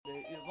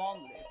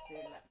usedvanlig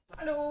stille.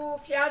 Hallo,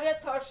 4.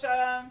 etasje.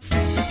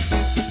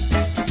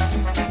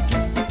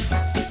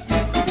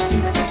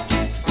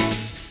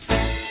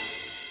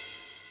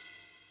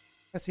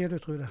 Hva sier du,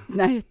 Trude?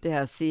 Nei, det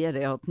jeg sier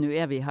at nå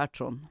vi her,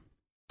 Trond.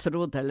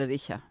 Tro det eller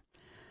ikke.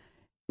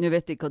 Nå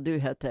vet jeg ikke hva du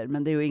heter,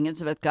 men det jo ingen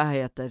som vet hva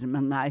jeg heter.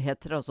 Men jeg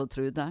heter altså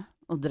Trude,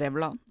 og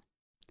Drevland.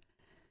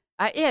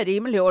 Jeg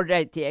rimelig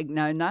ordreit i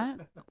egne øyne,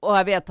 og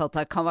jeg vet at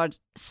jeg kan være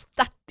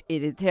sterkt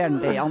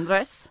irriterende i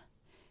andres.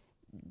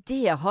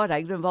 Det har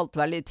jeg valgt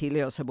veldig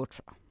tidlig å se bort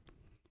fra.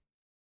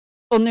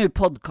 Og nå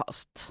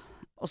podcast.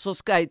 Og så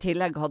skal jeg i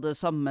tillegg ha det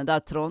sammen med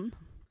deg, Trond.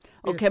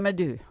 Og hvem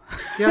du?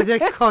 Ja, det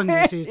kan du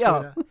si,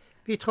 Trude. Ja.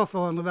 Vi traff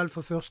hverandre vel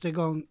for første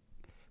gang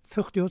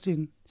 40 år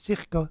siden,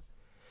 cirka.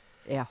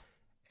 Ja.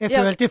 Jeg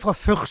følte fra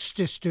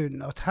første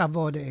stund at her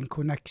var det en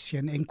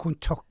connection, en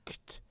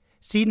kontakt.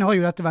 Siden har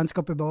jo dette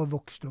vennskapet bare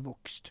vokst og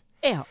vokst.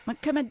 Ja, men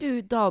hvem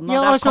du da, når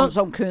jeg kom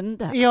som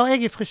kunde? Ja,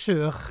 jeg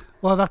frisør,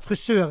 og har vært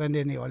frisøren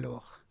din i alle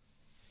år.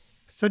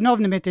 Så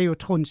navnet mitt jo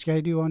Trond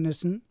Skeide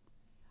Johannessen,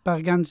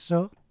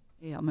 bergenser.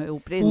 Ja, med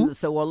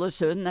opprinnelse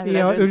Ålesund.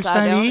 Ja,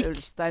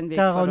 Ulsteinvik.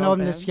 Der har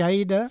navnet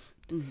Skeide.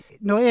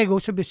 Når jeg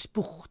også ble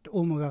spurt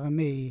om å være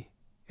med i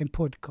en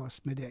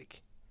podcast med deg,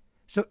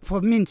 så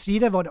fra min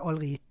side var det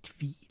aldri i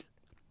tvil.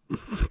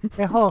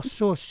 Jeg har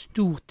så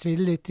stor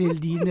tillit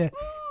til dine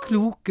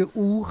kloke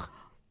ord,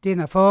 din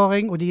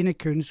erfaring og dine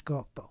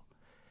kunnskaper.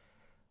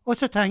 Og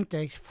så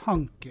tenkte jeg,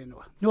 fanken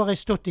nå. Nå har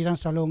jeg stått i den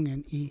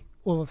salongen i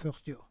over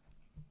 40 år.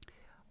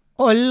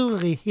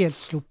 Aldri helt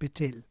sluppet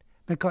til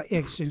med hva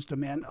jeg synes du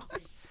mener.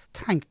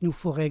 Tenk, nå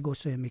får jeg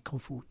også en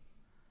mikrofon.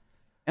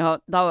 Ja,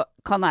 da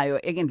kan jeg jo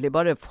egentlig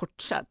bare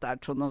fortsette der,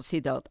 Trond, og si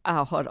det at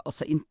jeg har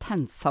altså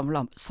intenst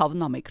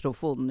savnet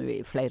mikrofonen nå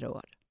i flere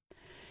år.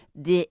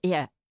 Det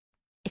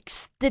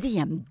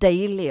ekstremt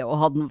deilig å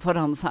ha den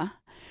foran seg.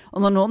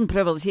 Og når noen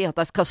prøver å si at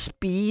jeg skal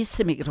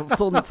spise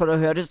mikrofonen for å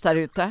høres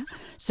der ute,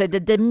 så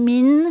det det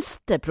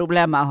minste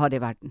problemet jeg har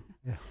i verden.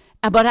 Ja.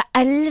 Jeg bare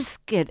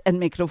elsker en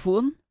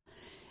mikrofon.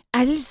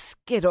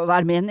 Elsker å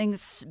være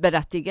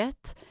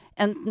meningsberettiget.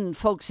 Enten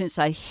folk synes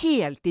jeg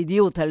helt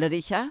idiot eller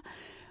ikke.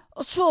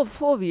 Og så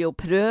får vi jo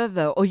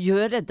prøve å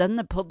gjøre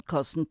denne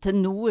podcasten til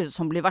noe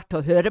som blir verdt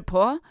å høre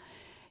på.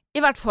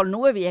 I hvert fall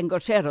noe vi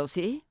engasjerer oss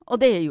i, og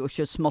det jo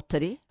ikke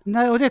småtteri.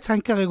 Nei, og det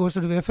tenker jeg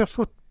også. Når vi har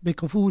først fått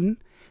mikrofonen,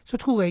 så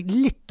tror jeg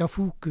litt av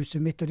fokuset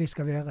mitt, og det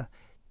skal være,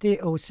 det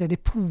å se det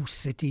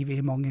positive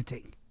i mange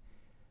ting.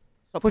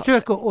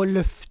 Forsøke å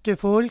løfte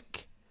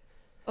folk,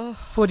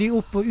 få de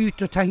opp og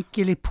ut og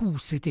tenke litt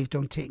positivt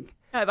om ting.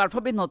 Ja, i hvert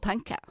fall begynne å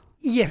tenke.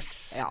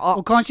 Yes, ja.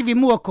 Og kanskje vi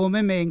må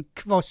komme med en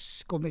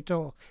kvass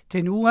kommentar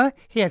til noe,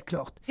 helt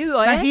klart.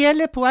 Men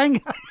hele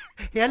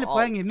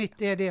poenget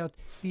mitt det at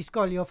vi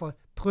skal i hvert fall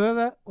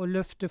prøve å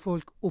løfte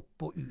folk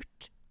opp og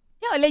ut.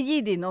 Ja, eller gi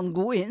de noen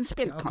gode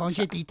innspill, ja,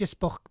 kanskje et lite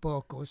spark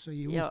bak oss.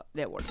 Jo. Ja,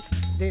 det var det.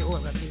 Det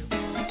var det.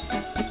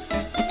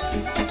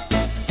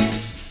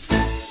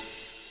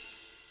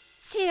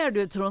 Ser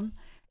du, Trond,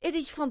 det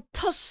ikke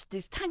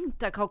fantastisk? Tenk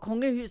deg hva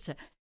kongehuset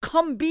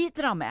kan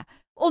bidra med.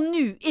 Og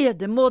nå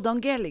det Maud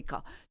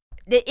Angelica.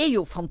 Det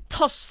jo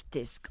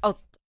fantastisk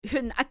at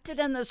hun etter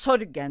denne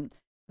sorgen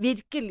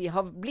virkelig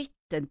har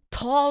blitt en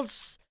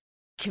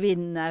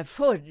talskvinne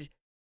for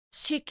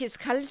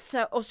psykisk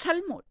helse og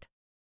selvmord.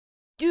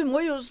 Du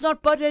må jo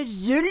snart bare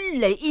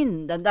rulle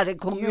inn den der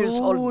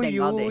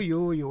kongehusholdninga di.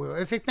 Jo.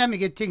 Jeg fikk med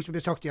meg en ting som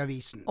ble sagt i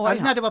avisen.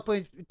 Nei, det var på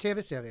en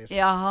TV-serie.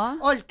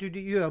 Alt du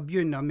gjør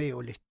begynner med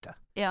å lytte.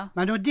 Ja.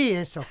 Men når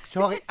det sagt,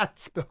 så har jeg ett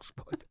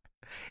spørsmål.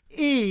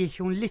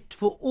 Ikke hun litt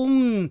for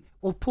ung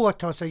å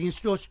påta seg en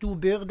så stor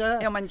byrde?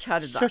 Ja, men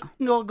kjære da.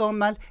 17 år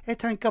gammel.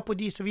 Jeg tenker på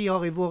de som vi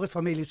har i våre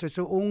familier som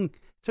så ung.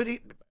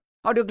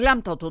 Har du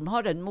glemt at hun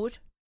har en mor?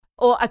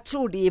 Og jeg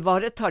tror de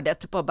ivaretar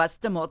dette på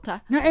beste måte.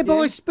 Nei, jeg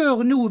bare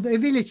spør nå. Jeg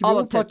vil ikke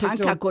bli oppfattet sånn. Av og til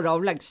tenker jeg hvor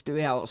avleggs du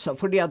også,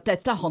 fordi at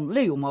dette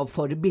handler jo om å ha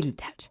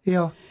forbilder.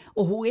 Ja.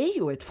 Og hun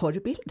jo et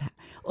forbilde.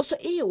 Og så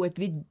hun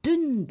et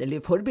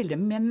vidunderlig forbilde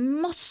med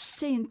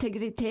masse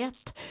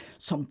integritet,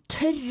 som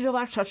tør å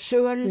være seg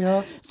selv,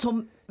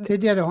 som... Det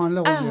det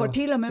handler om, Jeg har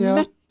til og med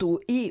møtt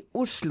henne i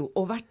Oslo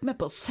og vært med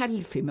på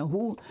selfie med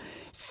henne.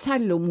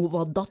 Selv om hun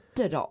var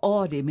datter av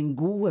Ari, min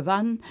gode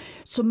venn,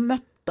 så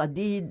møtte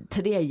de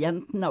 3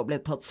 jentene og ble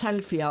tatt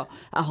selfie.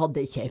 Jeg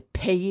hadde ikke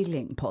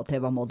peiling på at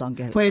det var Maud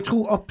Angelica. For jeg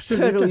tror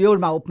absolutt... Før hun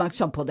gjorde meg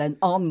oppmerksom på det en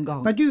annen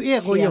gang. Men du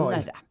rojal.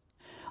 Senere.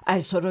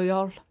 Jeg så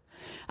rojal.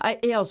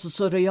 Jeg altså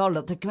så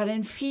rojal at det kan være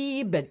en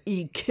fiber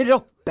i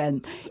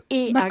kroppen.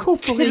 Men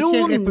hvorfor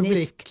ikke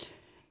republikk?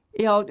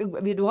 Ja,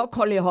 vil du ha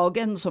Carl I.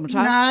 Hagen som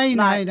sjef?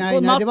 Nei,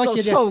 det var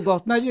ikke det. Så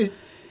godt.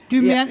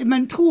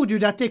 Men tror du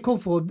dette kom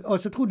for,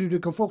 altså tror du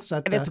kan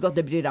fortsette? Jeg vet ikke at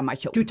det bryr jeg meg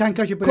ikke om. Du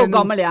tenker ikke på Hvor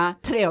gammel jeg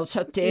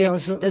 73, ja,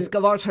 så, det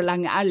skal være så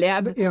lenge jeg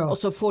lever, og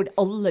så får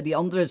alle de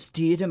andre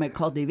styre med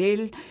hva de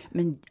vil,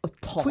 men å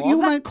ta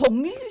vekk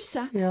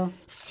kongehuset,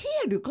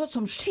 ser du hva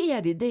som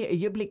skjer i det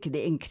øyeblikket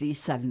det en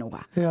krise eller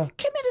noe? Ja.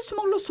 Hvem det som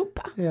holder oss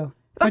oppe? Ja.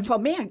 I hvert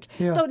fall meg.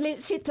 Da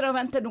sitter jeg og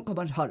venter, nå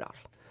kommer Harald.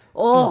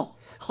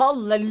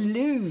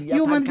 Halleluja!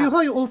 Jo, men du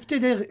har jo ofte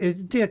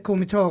det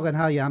kommentaren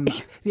her hjemme.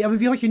 Ja, men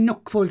vi har ikke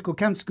nok folk, og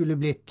hvem skulle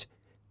blitt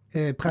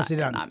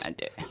president? Nei, men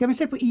du. Ja, men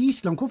se på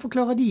Island, hvorfor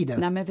klarer de det?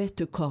 Nei, men vet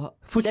du hva?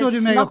 Forstår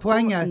du meg av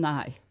poenget?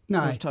 Nei.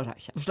 Forstår jeg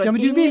ikke. Ja,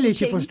 men du vil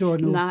ikke forstå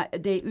noe. Nei,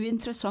 det er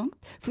uinteressant,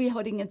 for vi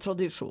har ingen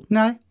tradisjon.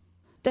 Nei.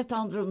 Dette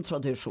handler om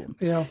tradisjon.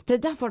 Ja. Det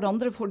er derfor de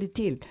andre får det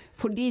til,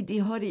 fordi de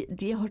har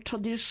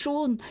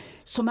tradisjon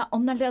som er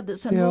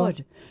annerledes enn vår.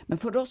 Men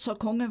for oss har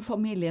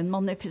kongefamilien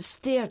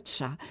manifestert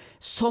seg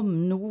som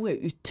noe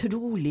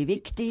utrolig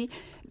viktig,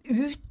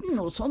 uten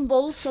noe sånn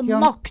voldsom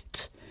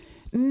makt,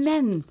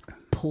 men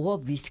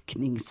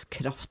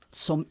påvirkningskraft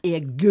som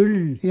er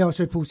gull. Ja,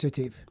 så er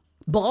positiv.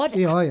 Bare.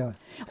 Ja.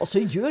 Og så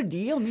gjør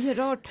de jo mye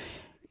rart.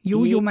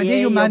 Jo, men det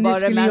er jo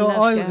menneskelig, og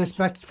all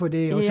respekt for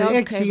det. Altså,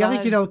 jeg sier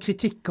ikke det av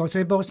kritikk,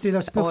 altså, jeg bare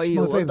stiller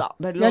spørsmål.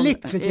 Jeg har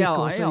litt kritikk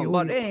også. Ja,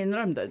 bare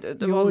innrøm det.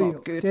 Det var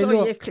nok ute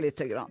og gikk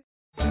litt grann.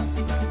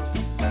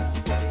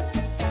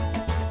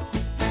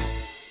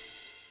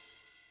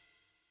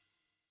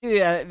 Du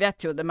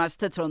vet jo det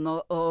meste, Trond,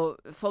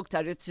 og folk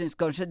der ute synes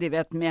kanskje de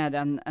vet mer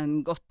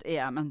enn godt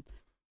er, men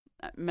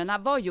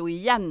jeg var jo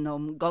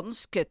igjennom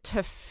ganske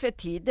tøffe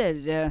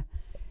tider,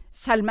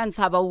 selv mens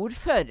jeg var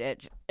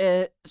ordfører,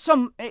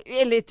 som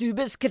er litt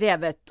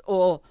ubeskrevet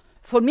og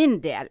for min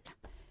del.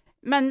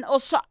 Men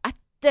også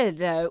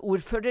etter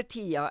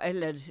ordførertida,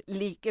 eller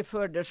like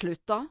før det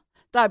slutta,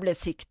 da jeg ble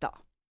sikta.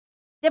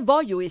 Det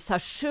var jo i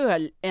seg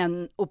selv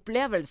en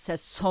opplevelse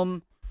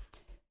som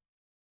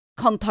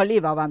kan ta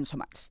livet av hvem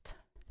som helst.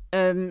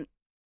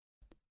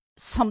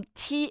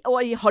 Samtidig,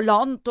 og i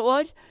 1,5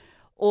 år,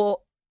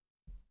 og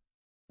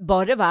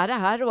bare være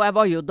her, og jeg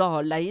var jo da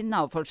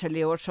alene av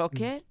forskjellige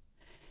årsaker,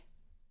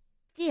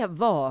 det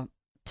var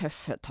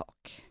tøffe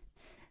tak.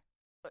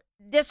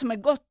 Det som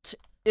er godt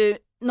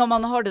når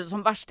man har det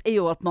som verst, er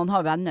jo at man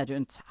har venner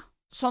rundt seg.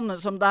 Sånne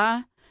som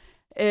deg,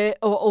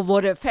 og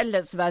våre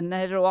felles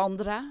venner og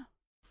andre.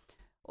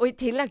 Og i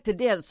tillegg til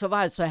det så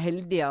var jeg så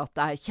heldig at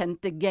jeg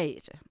kjente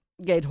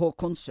Geir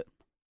Håkonsson.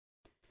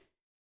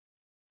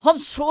 Han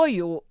så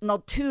jo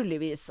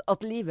naturligvis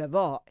at livet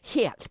var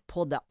helt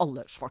på det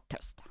aller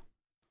svarteste.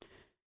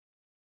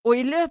 Og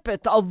i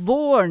løpet av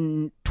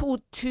våren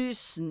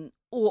 2017,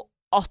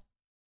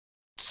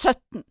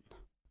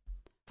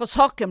 for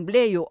saken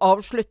ble jo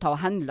avsluttet og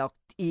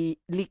henlagt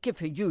like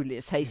før juli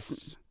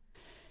 16.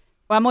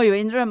 Og jeg må jo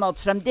innrømme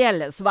at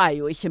fremdeles var jeg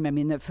jo ikke med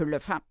mine fulle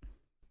 5.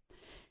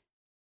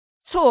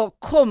 Så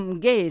kom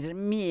Geir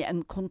med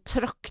en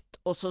kontrakt,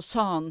 og så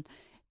sa han,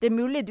 det er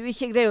mulig du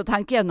ikke greier å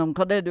tenke gjennom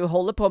hva det er du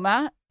holder på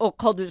med, og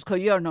hva du skal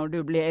gjøre når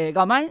du blir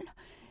gammel.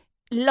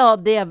 La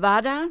det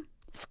være.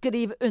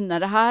 Skriv under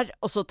det her,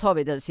 og så tar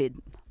vi det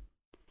siden.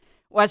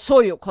 Og jeg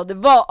så jo hva det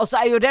var, altså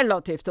jeg er jo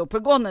relativt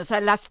oppegående, så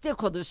jeg leste jo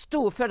hva det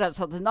sto før jeg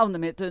satte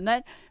navnet mitt under,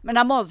 men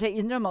jeg må altså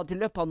innrømme at i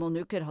løpet av noen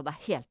uker hadde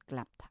jeg helt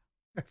glemt det.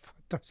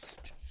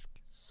 Fantastisk.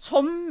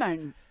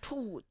 Sommeren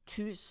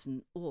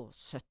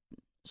 2017,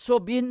 så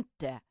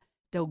begynte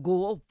det å gå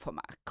opp for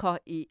meg hva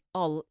i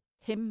all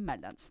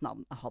himmelens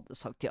navn jeg hadde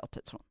sagt ja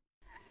til, Trond.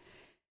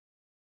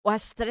 Og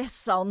jeg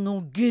stresset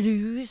noe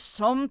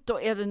grusomt,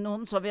 og er det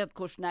noen som vet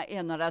hvordan jeg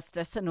er når jeg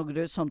stresser noe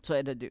grusomt, så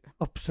er det du.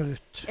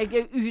 Absolutt. Jeg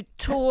er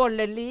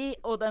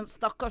utålelig, og den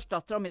stakkars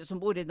datteren min som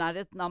bor i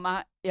nærheten av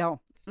meg, ja,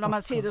 la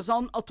meg si det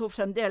sånn, at hun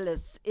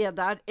fremdeles er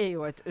der, er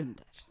jo et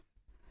under.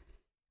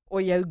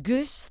 Og i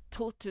august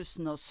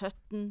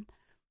 2017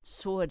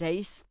 så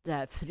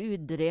reiste fru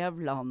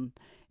Drevland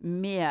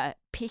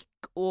med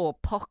pikk og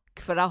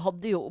pakk, for jeg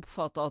hadde jo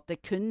oppfattet at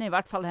det kunne i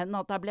hvert fall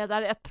hende at jeg ble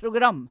der et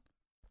program.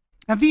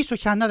 Men vi som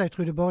kjenner deg,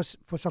 tror du bare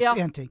får sagt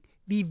en ting.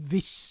 Vi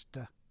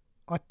visste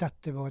at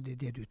dette var det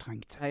du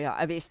trengte. Ja,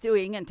 jeg visste jo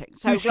ingenting.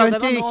 Du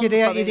skjønte ikke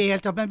det i det hele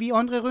tatt, men vi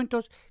andre rundt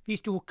oss, vi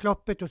sto og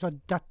klappet og sa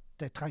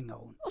dette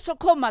trenger hun. Og så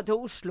kom jeg til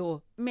Oslo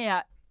med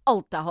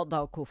alt jeg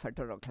hadde av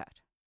kofferter og klær.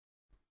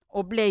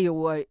 Og ble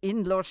jo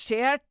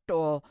innlosjert,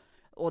 og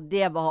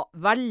det var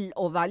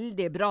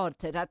veldig bra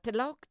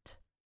tilrettelagt.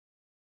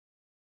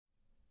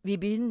 Vi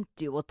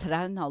begynte jo å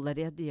trene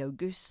allerede i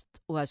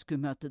august, og jeg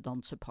skulle møte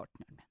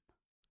dansepartneren min.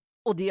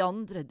 Og de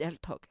andre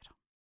deltakere.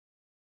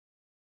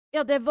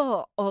 Ja, det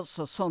var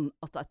altså sånn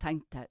at jeg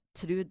tenkte,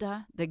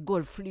 Trude, det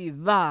går fly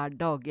hver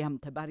dag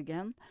hjem til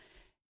Bergen.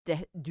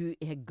 Du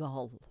er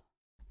gal.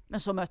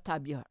 Men så møtte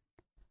jeg Bjørn.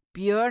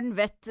 Bjørn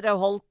Vettre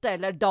Holte,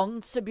 eller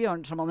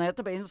Dansebjørn som han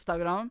heter på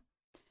Instagram,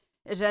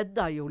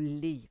 redda jo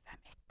livet mitt.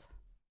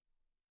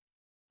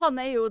 Han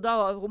er jo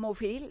da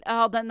homofil. Jeg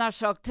hadde nær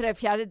sagt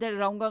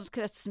 3/4 av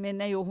omgangskretsen min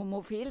er jo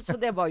homofil, så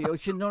det var jo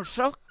ikke noe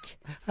sjokk.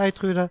 Jeg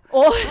tror det.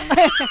 Og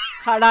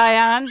her er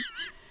han.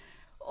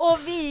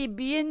 Og vi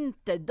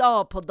begynte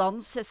da på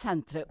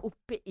dansesentret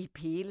oppe i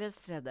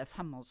Pilestredet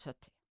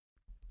 75.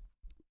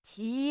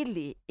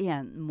 Tidlig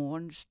en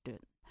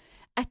morgenstund,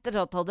 etter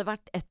at det hadde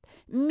vært et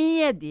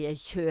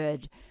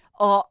mediekjør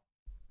av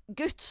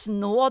Guds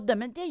nåde,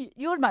 men det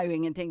gjorde meg jo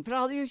ingenting, for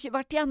jeg hadde jo ikke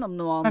vært gjennom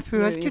noe annet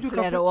i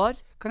flere år.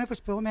 Kan jeg få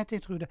spørre om en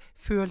ting, Trude?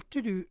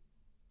 Følte du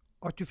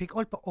at du fikk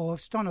alt på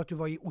avstand, at du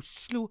var i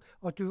Oslo,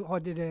 at du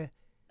hadde det?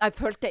 Jeg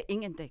følte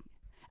ingenting.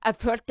 Jeg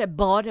følte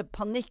bare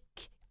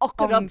panikk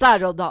akkurat Angst,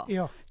 der og da.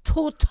 Ja.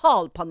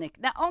 Total panikk.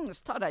 Nei,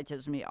 angst har jeg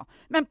ikke så mye av,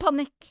 men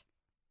panikk.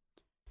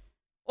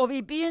 Og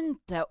vi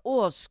begynte å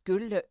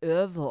skulle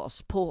øve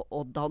oss på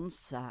å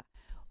danse,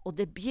 og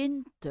det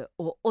begynte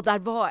og der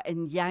var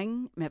en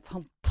gjeng med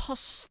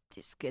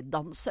fantastiske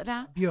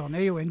dansere. Bjørn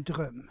er jo en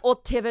drøm.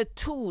 Og TV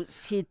 2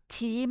 sitt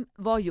team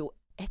var jo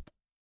et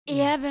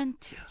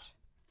eventyr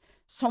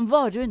som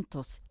var rundt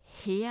oss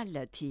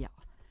hele tida.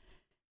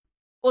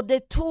 Og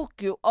det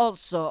tok jo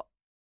altså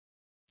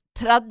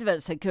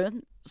 30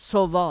 sekunder,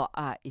 så var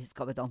jeg i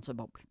Skal vi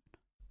danse-boblen.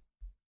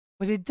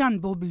 Og det er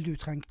den boblen du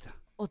trengte.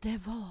 Og det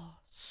var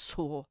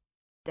så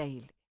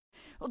deilig.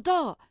 Og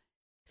da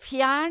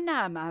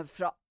fjerner jeg meg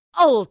fra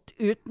alt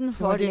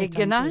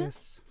utenforliggende,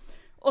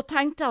 og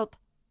tenkte at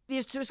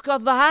hvis du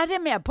skal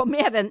være med på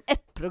mer enn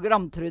ett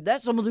program, Trude,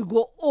 så må du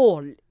gå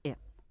all in.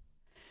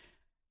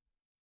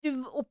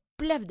 Du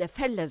opplevde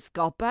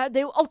fellesskapet.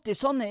 Det er jo alltid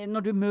sånn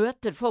når du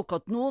møter folk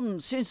at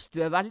noen syns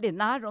du er veldig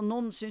nær, og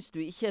noen syns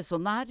du ikke er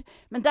så nær.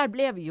 Men der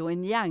ble vi jo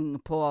en gjeng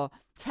på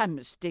 5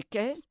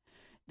 stykker.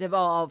 Det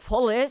var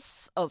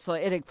Follis, altså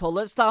Erik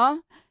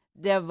Follestad.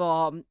 Det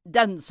var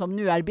den som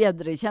nå er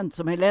bedre kjent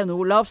som Helene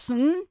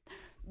Olafsen.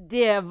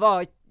 Det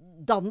var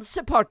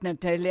dansepartner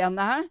til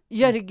Helene,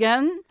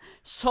 Jørgen,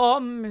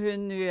 som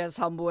hun nå er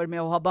samboer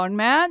med å ha barn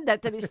med.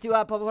 Dette visste jo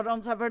jeg på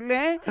forhånd,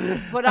 selvfølgelig.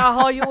 For jeg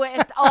har jo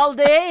et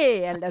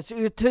aldeles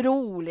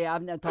utrolig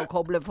evne til å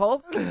koble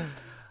folk.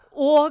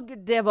 Og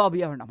det var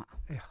Bjørn og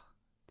meg. Ja.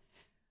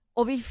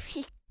 Og vi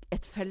fikk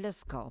et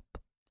fellesskap,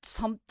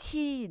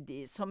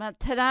 samtidig som jeg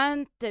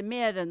trente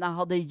mer enn jeg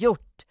hadde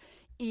gjort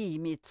i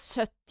mitt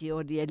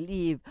 70-årige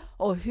liv.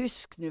 Og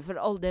husk nå for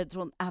all det,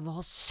 Trond, jeg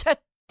var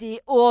 70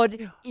 år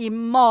i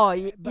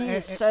mai i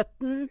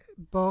 17.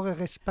 Bare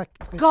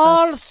respekt.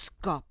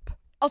 Galskap!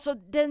 Altså,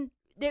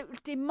 det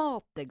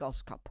ultimate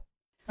galskap.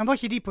 Men var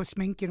ikke de på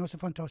sminken også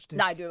fantastisk?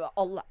 Nei, du var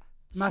alle.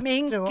 Mette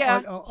Sminke,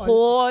 og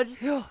hår,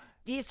 ja.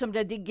 de som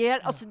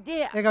redigerer. Altså,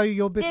 Jeg har jo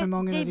jobbet med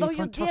mange av de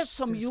fantastiske. Det var jo det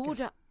som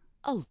gjorde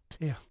alt.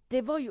 Ja.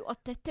 Det var jo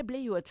at dette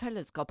ble jo et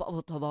fellesskap av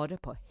å ta vare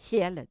på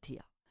hele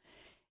tida.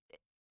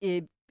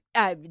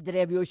 Jeg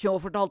drev jo ikke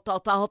og fortalte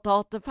at jeg hadde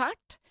hatt det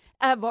fælt.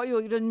 Jeg var jo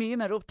i grunnen mye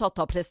mer opptatt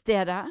av å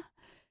prestere.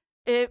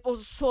 Og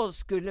så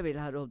skulle vi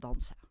lære å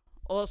danse.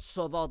 Og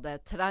så var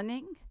det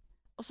trening.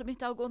 Og så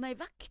begynte jeg å gå ned i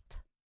vekt.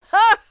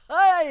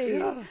 Hei!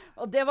 Ja.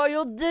 Og det var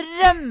jo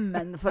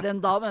drømmen for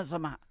en dame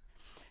som meg.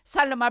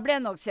 Selv om jeg ble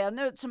nok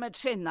seende ut som et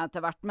skinn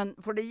etter hvert. Men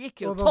for det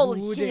gikk jo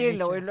 12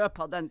 kilo i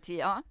løpet av den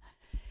tida.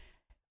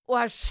 Og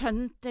jeg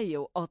skjønte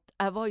jo at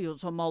jeg var jo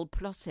så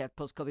malplassert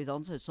på Skal vi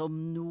danse som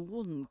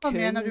noen Hva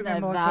kunne mener du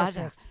med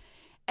malplassert?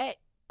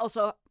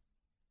 Altså,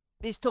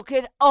 hvis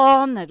dere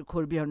aner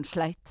hvor Bjørn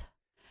sleit.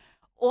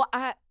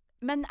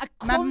 Men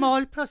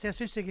malplassert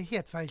synes jeg er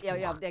helt feil.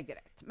 Ja, det er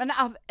greit. Men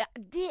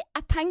det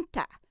jeg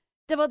tenkte,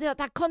 det var det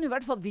at jeg kan i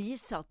hvert fall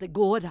vise at det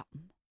går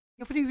an.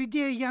 Ja, for det er jo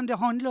det igjen det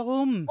handler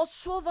om. Og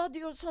så var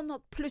det jo sånn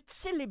at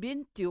plutselig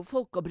begynte jo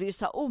folk å bry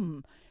seg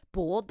om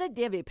både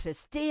det vi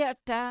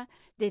presterte,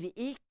 det vi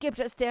ikke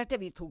presterte,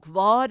 vi tok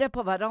vare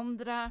på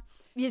hverandre.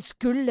 Vi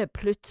skulle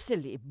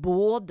plutselig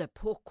både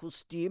på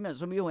kostyme,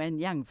 som jo er en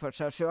gjeng for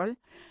seg selv,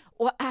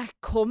 og jeg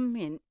kom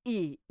inn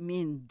i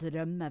min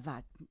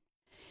drømmeverden.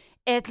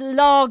 Et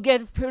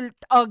lager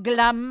fullt av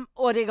glem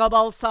og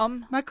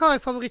Riga-balsam. Men hva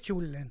er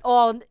favorittkjolen din?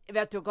 Og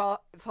vet du hva?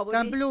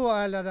 Den blå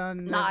eller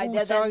den rosa? Nei,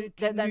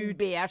 det er den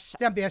beige.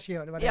 Den beige,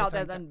 ja, det var det jeg tenkte. Ja,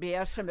 det er den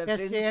beige med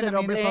frynser og bling. Det er en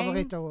av mine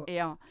favoritter også.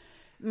 Ja.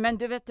 Men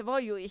du vet, det var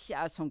jo ikke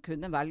jeg som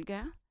kunne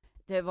velge.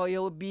 Det var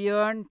jo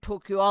Bjørn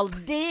tok jo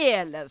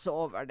aldeles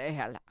over det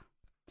hele.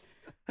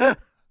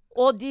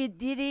 Og de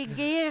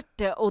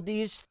dirigerte, og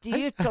de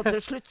styrte, og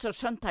til slutt så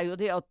skjønte jeg jo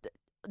det at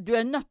du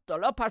er nødt til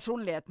å la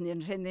personligheten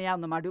din skinne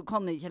igjennom her. Du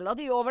kan ikke la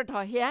de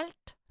overta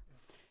helt.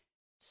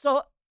 Så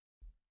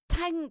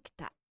tenk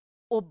deg,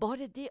 og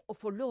bare det å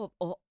få lov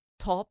å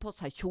ta på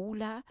seg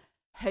kjole,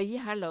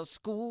 høyhæla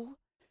sko,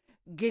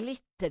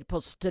 glitter på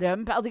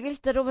strømpe, jeg hadde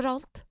glitter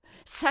overalt.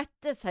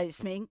 Sette seg i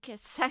sminke,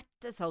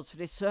 sette seg hos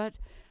frisør.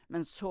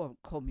 Men så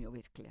kom jo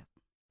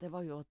virkeligheten. Det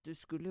var jo at du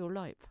skulle jo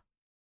live.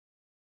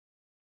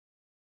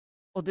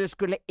 Og du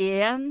skulle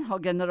ha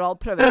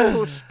generalprøve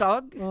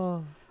torsdag.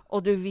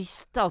 Og du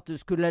visste at du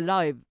skulle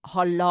live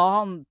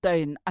 1,5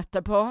 døgn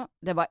etterpå.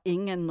 Det var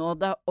ingen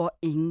nåde, og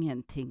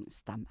ingenting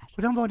stemmer.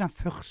 Hvordan var den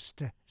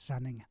første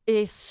sendingen?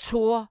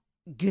 Så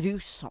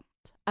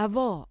grusomt. Jeg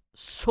var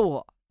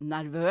så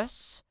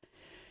nervøs.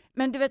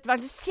 Men du vet,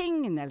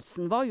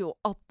 velsignelsen var jo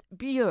at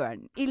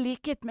Bjørn, i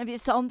likhet med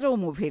visse andre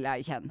homofile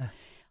jeg kjenner,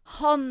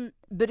 han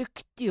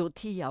brukte jo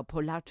tida på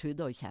å lære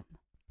Trude å kjenne.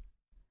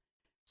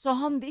 Så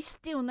han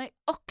visste jo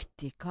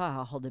nøyaktig hva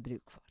jeg hadde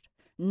bruk for.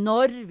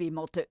 Når vi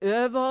måtte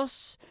øve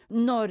oss,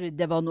 når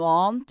det var noe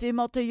annet vi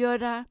måtte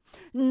gjøre,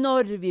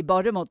 når vi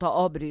bare måtte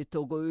avbryte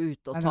og gå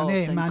ut og ta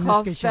oss en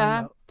kaffe.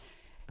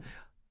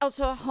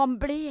 Altså, han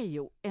ble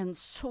jo en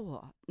så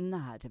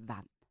nær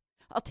venn.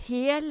 At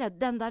hele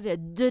den der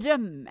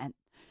drømmen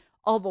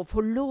av å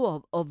få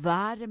lov å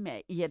være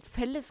med i et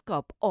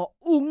fellesskap av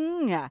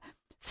unge,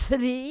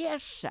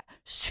 freshe,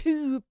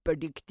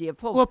 superdyktige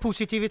folk. Og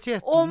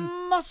positiviteten. Og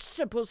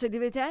masse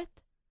positivitet.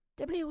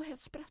 Det blir jo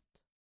helt sprøtt.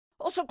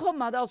 Og så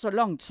kom jeg da så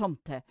langt som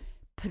til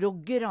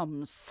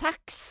program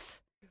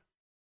 6.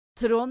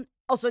 Trond,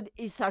 altså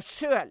i seg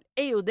selv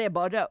er jo det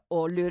bare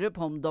å lure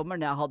på om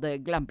dommerne hadde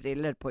glemt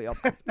briller på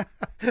jobben.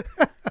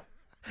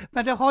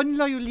 Men det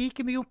handler jo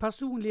like mye om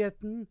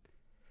personligheten,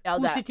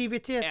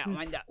 positiviteten,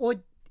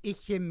 og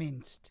ikke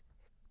minst,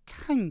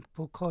 tenk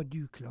på hva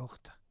du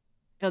klarte.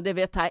 Ja, det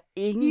vet jeg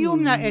ingenting om. Jo,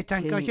 nei, jeg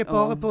tenker ikke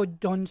bare på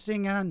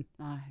dansingen.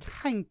 Nei.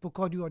 Tenk på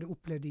hva du hadde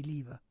opplevd i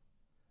livet.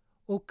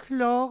 Og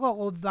klarer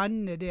å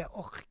vende det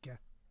arket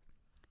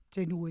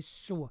til noe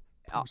så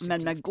positivt. Ja,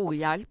 men med god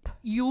hjelp?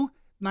 Jo,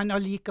 men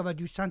allikevel,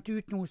 du sendte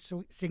ut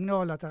noen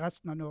signaler til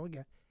resten av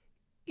Norge.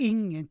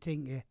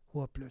 Ingenting er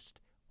håpløst.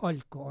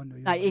 Alt går an å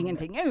gjøre. Nei,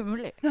 ingenting er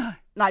umulig.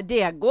 Nei,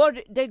 det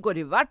går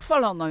i hvert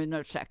fall an å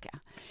undersøke.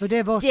 Så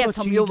det var så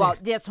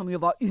tydelig. Det som jo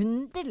var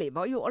underlig,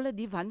 var jo alle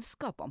de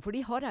vennskapene, for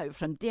de har jeg jo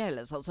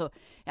fremdeles. Altså,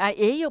 jeg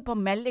er jo på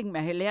melding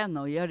med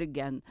Helene og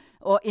Jørgen,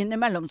 og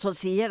innimellom så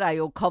sier jeg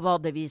jo hva var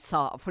det vi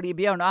sa. Fordi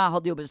Bjørn og jeg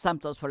hadde jo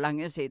bestemt oss for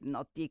lenge siden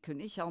at de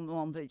kunne ikke ha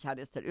noen andre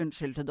kjærester.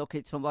 Unnskyld til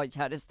dere som var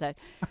kjærester.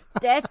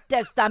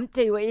 Dette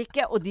stemte jo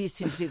ikke, og de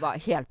syntes vi var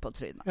helt på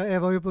trynet. Ja,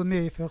 jeg var jo på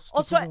med i første.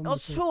 Og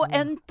så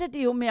endte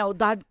de jo med, og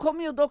der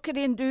kom jo dere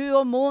inn, du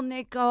og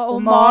Monica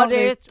og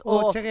Marit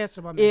og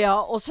Therese var med. Ja,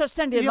 og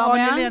søsteren din var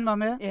med. Anne-Len var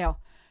med. Ja,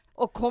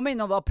 og kom inn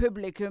og var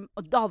publikum,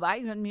 og da var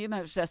jeg jo mye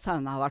mer stresset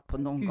enn jeg har vært på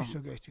noen gang. Så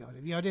gøy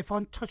vi hadde.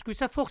 Fantastisk. Skal vi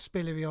se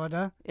forspillet vi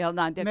hadde? Ja,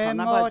 nei, det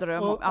kan jeg bare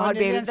drømme om. Jeg har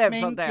bilder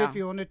for det.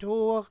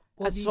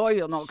 Jeg så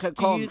jo når dere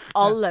kom.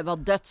 Alle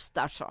var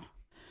dødsstærsa.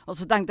 Og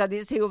så tenkte jeg,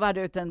 de ser jo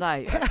verre ut enn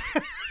deg.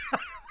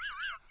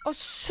 Og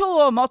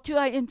så måtte jo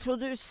jeg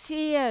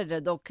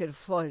introdusere dere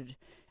for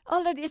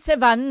alle disse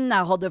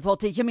vennene jeg hadde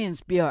fått, ikke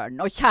minst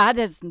Bjørn, og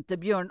kjæresten til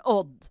Bjørn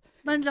Odd.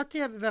 Men la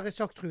det være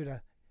sagt, Trude.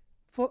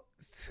 For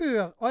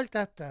før alt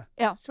dette,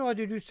 så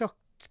hadde du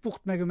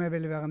spurt meg om jeg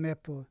ville være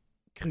med på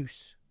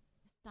cruise.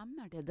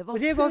 Stemmer det, det var før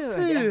det. Og det var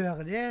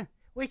før det.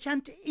 Og jeg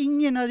kjente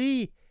ingen av de.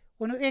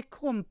 Og når jeg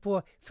kom på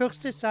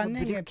første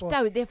sendingen på... Så brukte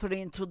jeg jo det for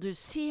å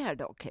introdusere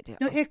dere.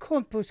 Ja. Når jeg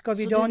kom på Skal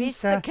vi danse... Så du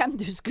visste hvem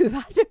du skulle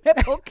være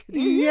med på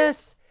cruise?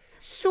 Yes!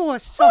 Så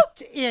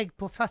satt jeg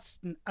på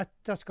festen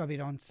etter Skal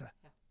vi danse.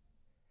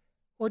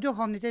 Og da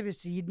havnet jeg ved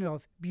siden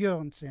av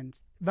Bjørn sin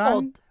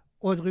venn,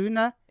 Odd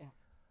Rune. Ja.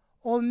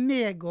 Og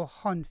meg og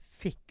han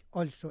fikk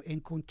altså en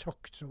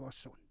kontakt som var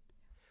sånn.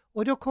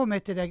 Og da kom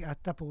jeg til deg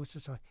etterpå og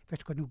sa, vet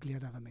du hva, nå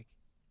gleder jeg meg.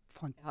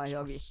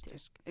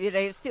 Fantastisk. Ja, vi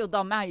reiste jo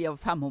da meg og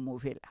 5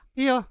 homofile.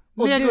 Ja.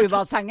 Og du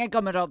var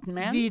sengekameraten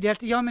min. Vi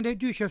delte, ja, men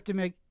du kjøpte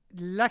meg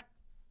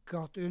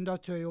lekkert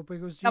undertøy oppe.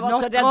 Jeg var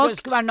så redd du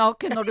skulle være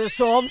naken når du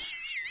sov.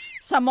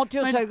 Så jeg måtte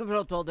jo sørge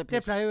for at du hadde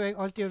det pleier jo jeg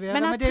alltid å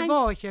være, men det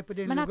var ikke på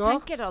din lugar. Men jeg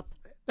tenker at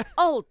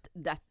alt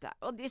dette,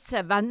 og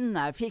disse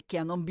vennene jeg fikk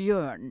gjennom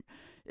Bjørn,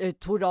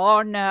 Tor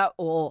Arne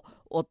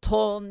og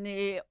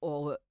Tony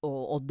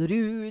og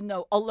Drune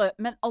og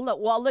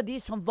alle de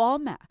som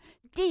var med,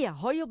 det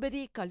har jo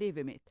beriket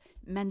livet mitt.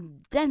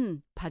 Men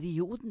den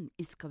perioden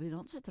i Skal vi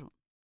danse, Trond,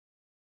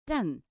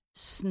 den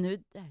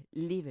snudde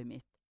livet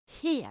mitt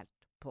helt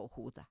på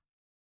hodet.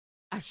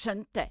 Jeg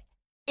skjønte,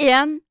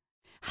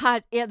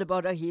 her er det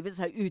bare å hive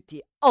seg ut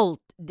i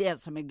alt det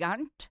som er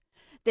gærent.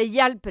 Det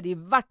hjelper i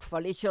hvert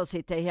fall ikke å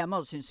sitte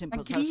hjemme og synes synd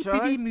på seg selv. Men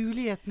gripe de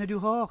mulighetene du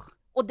har.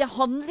 Og det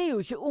handler jo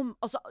ikke om,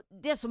 altså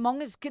det som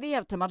mange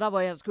skrev til meg da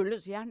var jeg skulle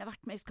så gjerne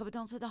vært med i Skal vi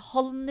danse, det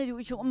handler jo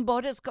ikke om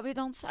bare Skal vi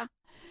danse.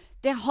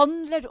 Det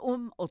handler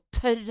om å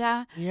tørre,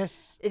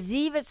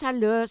 rive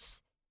seg løs,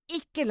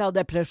 ikke la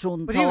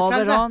depresjonen ta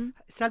overhånd.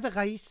 Selve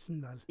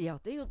reisen, vel? Ja,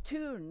 det er jo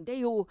turen, det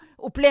er jo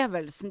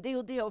opplevelsen, det er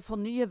jo det å få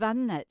nye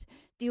venner,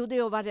 det er jo det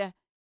å være,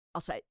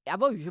 altså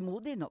jeg var jo ikke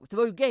modig nok, det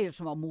var jo Geir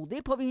som var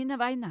modig på mine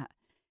vegne.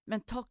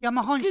 Men takk Gud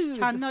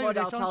for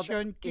det, så han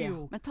skjønte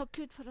jo. Men takk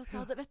Gud for at jeg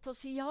hadde vett å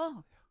si ja.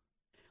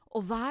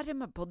 Og være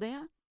med på det.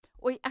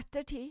 Og i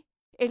ettertid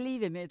er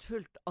livet mitt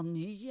fullt av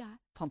nye,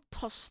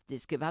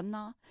 fantastiske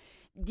venner.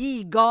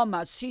 De ga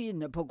meg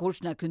synet på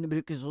hvordan jeg kunne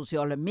bruke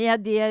sosiale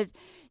medier.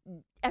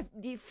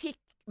 De fikk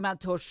meg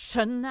til å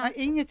skjønne at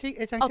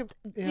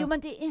jo,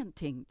 men det er en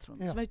ting,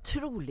 Trond, som er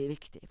utrolig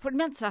viktig. For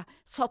mens jeg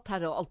satt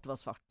her og alt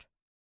var svart,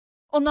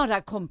 og når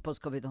jeg kom på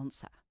Skal vi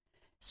danse,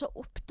 så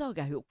oppdager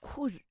jeg jo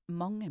hvor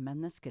mange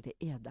mennesker det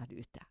er der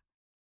ute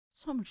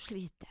som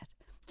sliter,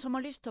 som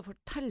har lyst til å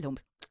fortelle om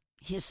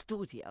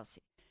historien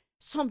sin,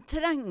 som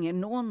trenger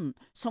noen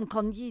som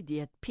kan gi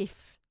dem et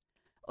piff.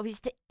 Og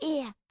hvis det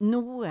er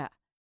noe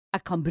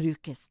jeg kan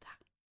brukes til,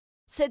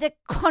 så er det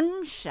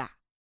kanskje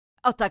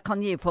at jeg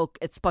kan gi folk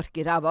et spark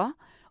i ræva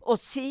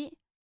og si,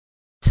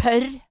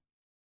 tørr,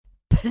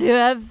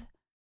 prøv,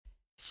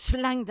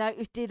 sleng deg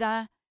uti det.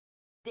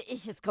 Det er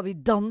ikke Skal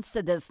vi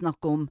danse det er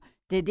snakk om,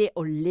 det er det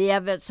å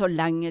leve så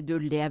lenge du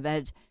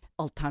lever.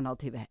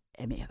 Alternativet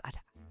er mye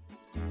verre.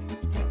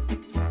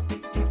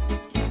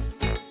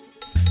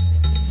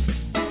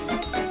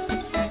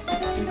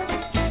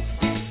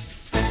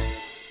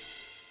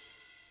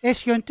 Jeg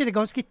skjønte det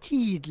ganske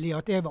tidlig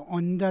at jeg var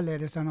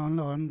annerledes enn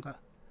alle andre.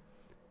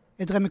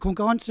 Jeg drev med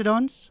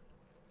konkurransedans.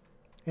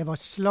 Jeg var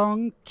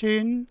slank,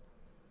 tynn,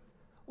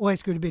 og jeg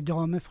skulle bli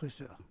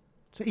damefrisør.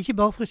 Så ikke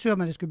bare frisør,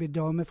 men jeg skulle bli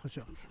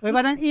damefrisør. Og jeg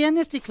var den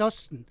eneste i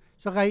klassen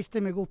som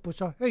reiste meg opp og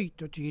sa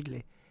høyt og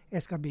tydelig,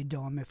 jeg skal bli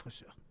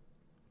damefrisør.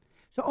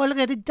 Så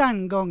allerede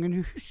den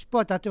gangen, husk på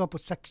at dette var på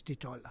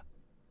 60-tallet.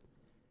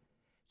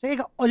 Så jeg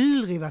har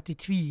aldri vært i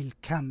tvil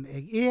hvem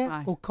jeg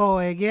er, og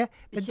hva jeg er.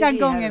 Men ikke den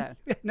gangen,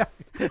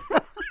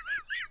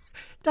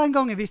 den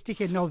gangen visste jeg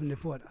ikke navnet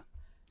på det.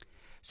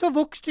 Så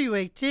vokste jo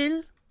jeg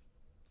til,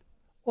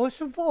 og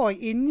så var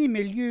jeg inne i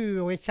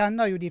miljøet, og jeg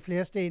kjenner jo de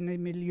fleste inne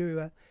i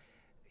miljøet,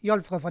 i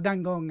alle fall fra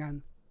den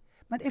gangen.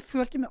 Men jeg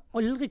følte meg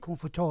aldri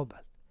komfortabel.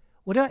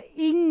 Og det har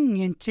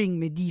ingenting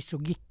med de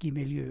som gikk i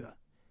miljøet.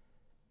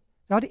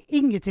 Det hadde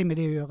ingenting med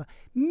det å gjøre.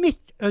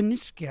 Mitt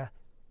ønske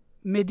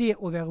med det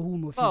å være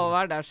homofil. Å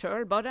være deg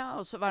selv bare,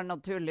 og så være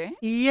naturlig.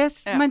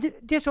 Yes, ja. Men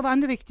det som var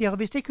enda viktigere,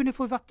 hvis jeg kunne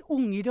få vært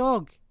ung i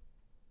dag,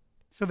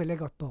 så ville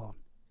jeg hatt barn.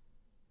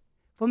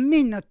 For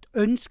min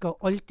ønske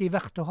har alltid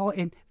vært å ha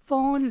en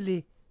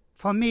vanlig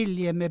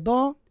familie med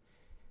barn,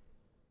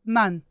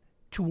 men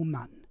 2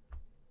 menn.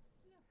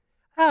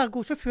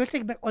 Ergo så følte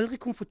jeg meg aldri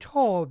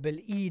komfortabel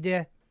i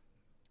det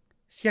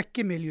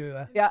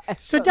skjekkemiljøet. Ja,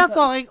 så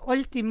derfor har jeg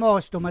alltid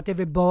mast om at jeg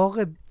vil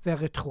bare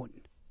være Trond.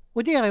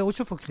 Og det har jeg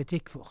også fått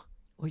kritikk for.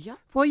 Ja?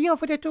 For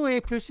det tror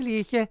jeg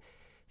plutselig ikke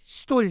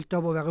stolt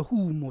av å være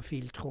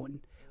homofil,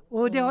 Trond.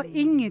 Og det har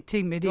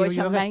ingenting med det å gjøre.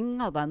 Du har ikke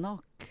menget deg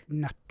nok.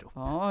 Nettopp.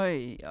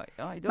 Oi.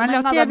 Men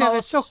la det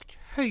være sagt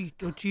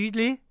høyt og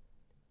tydelig.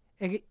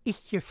 Jeg er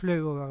ikke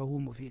flau å være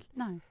homofil.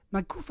 Nei.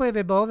 Men hvorfor jeg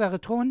vil bare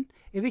være Trond?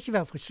 Jeg vil ikke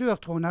være frisør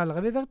Trond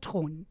heller. Jeg vil være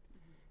Trond.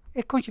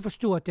 Jeg kan ikke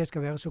forstå at det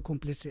skal være så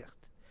komplisert.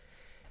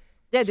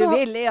 Det du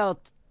vil er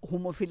at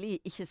homofili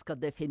ikke skal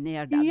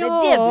definere deg. Ja,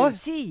 det er det du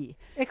sier.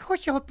 Jeg har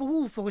ikke hatt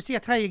behov for å si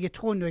at hei, jeg er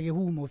Trond og jeg er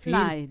homofil.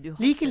 Nei, du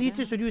har like ikke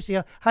lite det. som du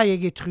sier hei,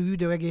 jeg er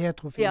Trude og jeg er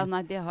heterofil. Ja, nei,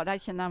 det har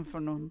jeg ikke nevnt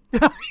for noen.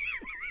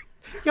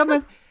 Ja,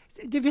 men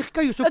det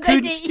virker jo så det er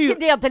kunstig. ikke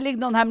det at det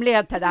ligger noen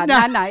hemmeligheter der.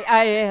 Nei,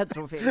 jeg er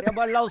heterofil. Jeg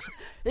bare la oss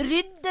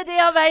rydde det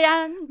av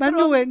veien. Men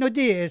når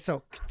det er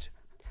sagt,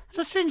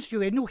 så synes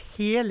jo jeg nå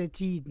hele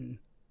tiden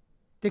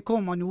det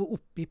kommer noe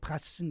opp i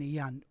pressen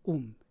igjen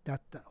om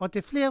dette. At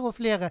det er flere og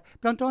flere,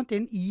 blant annet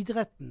innen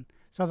idretten,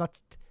 som har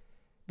vært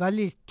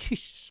veldig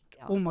tyst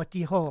om at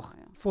de har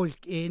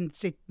folk innen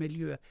sitt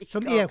miljø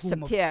som er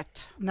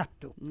akseptert.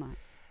 Nettopp. Nei.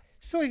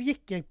 Så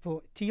gikk jeg på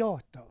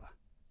teateret.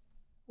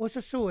 Og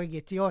så jeg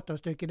et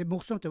teaterstykke. Det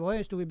morsomte var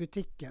jeg sto i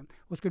butikken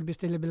og skulle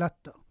bestille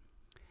billetter.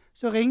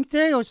 Så ringte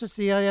jeg, og så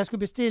sier jeg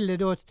skulle bestille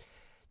da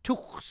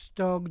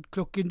torsdag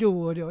klokken da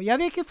og da. Ja,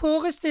 hvilken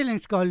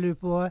forestilling skal du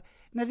på?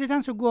 Nei, det er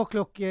den som går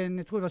klokken,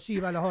 jeg tror det var 7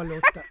 eller halv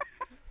 8.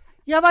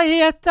 Ja, hva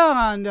heter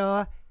han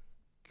da?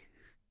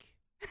 Kuk.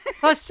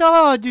 Hva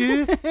sa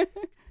du?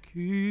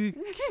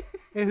 Kuk.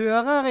 Jeg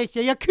hører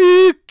ikke. Ja,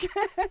 kuk!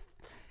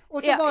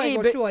 Og så var jeg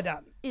og så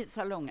den. I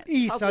salongen.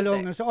 I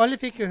salongen, så alle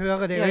fikk jo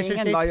høre det. Jeg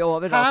synes det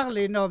er et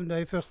herlig navn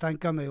når jeg først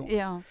tenker meg om.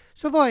 Ja.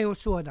 Så var jeg og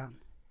så den.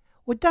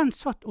 Og den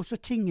satt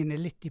også tingene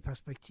litt i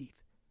perspektiv.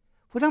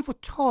 For den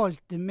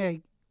fortalte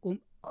meg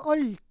om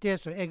alt det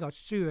som jeg har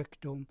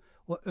søkt om,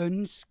 og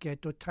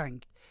ønsket og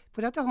trengt.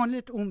 For dette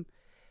handlet om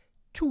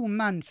 2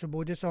 menn som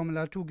bodde sammen,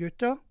 eller 2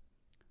 gutter,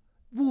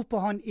 hvorpå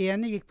han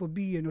ene gikk på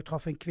byen og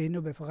traff en kvinne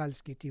og ble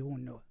forelsket i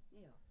henne.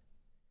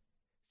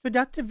 Så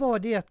dette var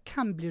det at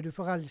hvem blir du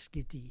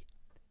forelsket i?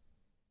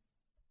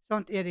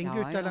 Sant? Er det en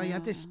gutt eller en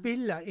jente? Det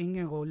spiller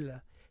ingen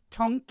rolle.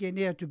 Tanken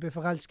er at du blir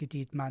forelsket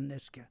i et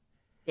menneske.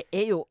 Det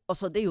er jo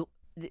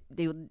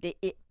det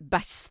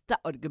beste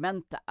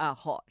argumentet jeg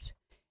har.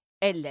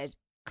 Eller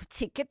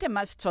sikkert det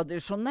mest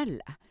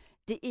tradisjonelle.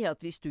 Det er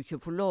at hvis du ikke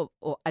får lov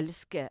å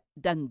elske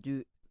den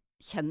du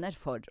kjenner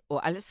for å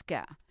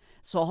elske,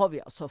 så har vi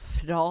altså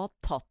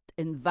fratatt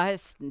en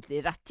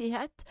vesentlig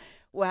rettighet,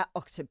 og jeg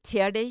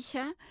aksepterer det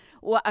ikke,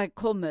 og jeg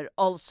kommer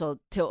altså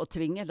til å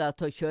tvinge deg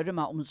til å kjøre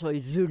meg om så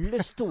i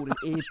rullestol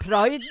i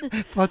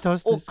Pride.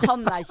 Fantastisk. Og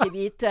kan jeg ikke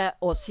vite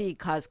og si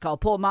hva jeg skal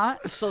ha på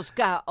meg, så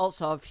skal jeg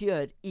altså ha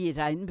fjør i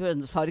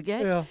regnbuens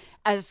farger. Ja.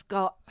 Jeg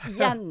skal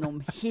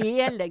gjennom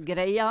hele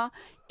greia,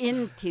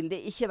 inntil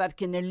det ikke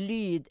hverken er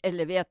lyd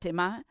eller vet i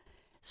meg,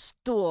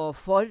 stå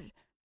for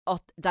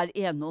at der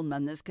er noen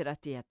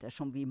menneskerettigheter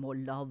som vi må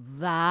la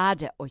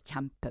være å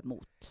kjempe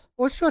mot.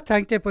 Og så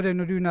tenkte jeg på det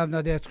når du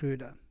nevner det,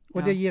 Trude. Og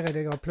det gir jeg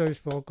deg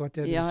applaus på akkurat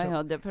det du sa. Ja,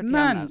 det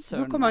men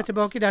nå kommer jeg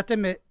tilbake til dette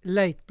med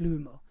late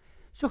bloomer.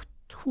 Så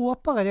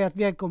håper jeg det at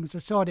vedkommende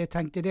som sa det,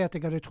 tenkte det at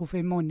jeg hadde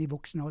truffet en mann i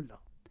voksen alder.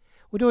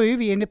 Og da er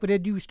vi inne på det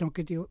du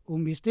snakket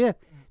om i sted,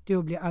 det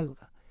å bli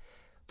eldre.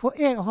 For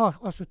jeg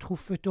har altså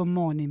truffet en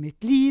mann i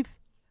mitt liv,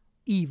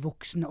 i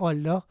voksen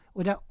alder,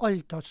 og der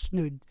alt har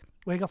snudd.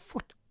 Og jeg har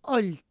fått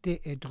alt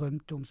det jeg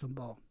drømte om som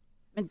barn.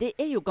 Men det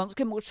er jo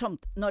ganske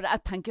morsomt når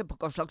jeg tenker på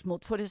hva slags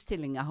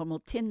motforestilling jeg har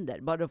mot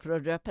Tinder, bare for å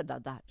røpe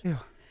deg der. Ja.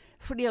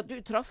 Fordi at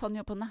du traff han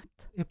jo på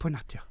nett. På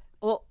nett, ja.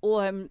 Og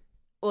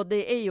og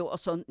det jo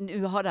altså,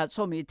 nå har jeg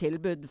så mye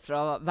tilbud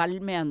fra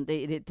velmenende,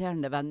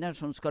 irriterende venner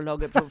som skal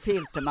lage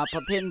profil til meg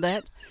på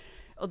Tinder.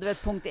 Og du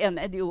vet, punkt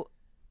 1 det jo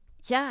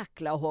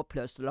jækla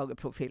håpløst å lage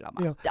profil av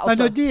meg. Ja. Men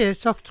når det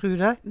sagt,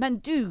 Trude... Men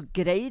du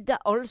greide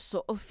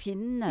altså å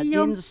finne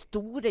din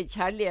store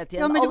kjærlighet i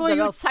en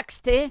alder av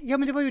 60. Ja,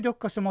 men det var jo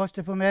dere som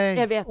maste på meg.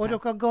 Jeg vet det. Og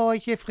dere ga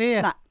ikke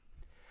fred. Nei.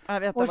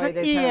 Jeg vet det. Og så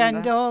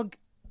en dag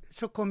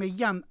så kom jeg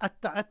hjem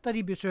etter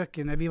de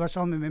besøkene. Vi var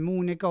sammen med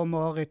Monica og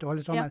Marit og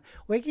alle sammen.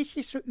 Ja. Og jeg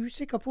ikke så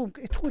usikker på om...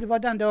 Jeg tror det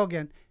var den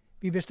dagen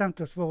vi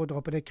bestemte oss for å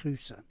dra på det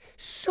cruiset.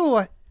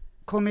 Så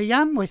kom jeg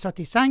hjem, og jeg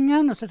satt i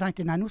sengen, og så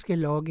tenkte jeg, nei, nå skal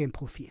jeg lage en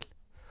profil.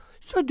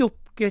 Så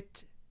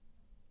dukket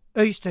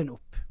Øystein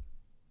opp.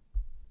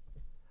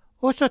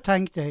 Og så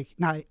tenkte jeg,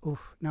 nei,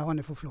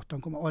 han for flott,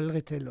 han kommer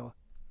aldri til å...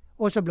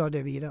 Og så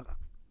bladde jeg videre.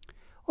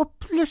 Og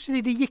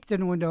plutselig det gikk det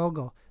noen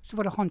dager, så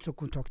var det han som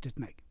kontaktet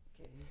meg.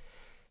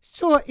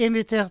 Så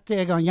inviterte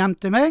jeg han hjem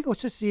til meg, og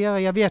så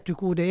sier jeg vet du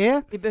hvor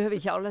det Vi behøver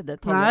ikke alle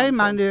detaljer. Nei,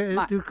 men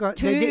du kan...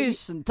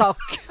 Tusen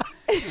takk!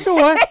 Så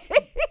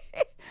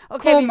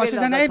kom han, så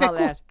sier jeg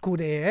vet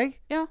hvor det jeg.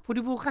 Ja. For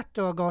du bor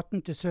rett over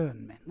gaten til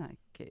sønnen min. Nei,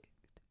 okay.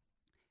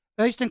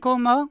 Øystein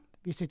kommer,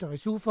 vi sitter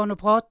i sofaen og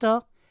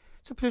prater,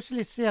 så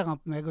plutselig ser han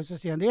på meg, og så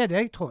sier han, det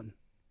deg, Trond?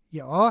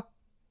 Ja.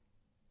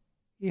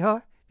 Ja,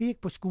 vi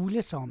gikk på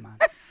skole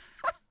sammen.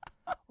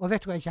 Og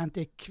vet du hva jeg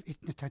kjente?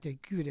 Jeg tenkte,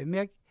 Gud, det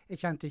meg. Jeg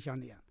kjente ikke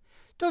han igjen.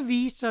 Da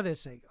viser det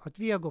seg at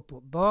vi har gått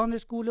på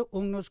barneskole og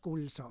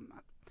ungdomsskole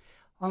sammen.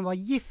 Han var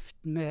gift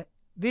med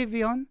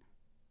Vivian,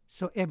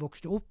 som jeg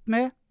vokste opp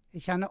med.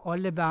 Jeg kjenner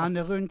alle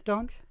vennene rundt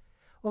han.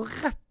 Og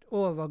rett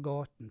over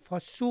gaten, fra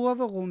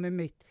soverommet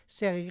mitt,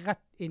 ser jeg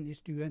rett inn i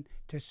stuen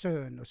til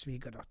sønnen og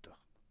svigerdatter.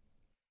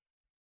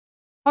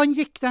 Han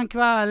gikk den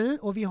kvelden,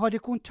 og vi hadde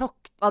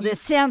kontakt. Var det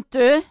sent,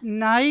 du?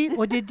 Nei,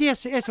 og det det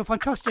som så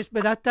fantastisk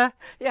med dette.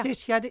 Ja. Det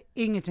skjedde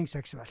ingenting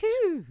seksuelt.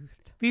 Kult!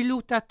 Vi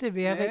lot dette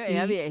være i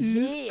uker.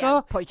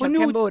 Helt på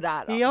kjøkkenbordet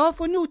her, da. Ja,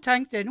 for nå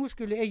tenkte jeg, nå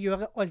skulle jeg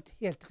gjøre alt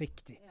helt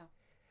riktig. Ja.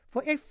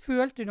 For jeg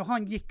følte, når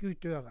han gikk ut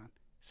døren,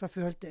 så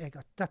følte jeg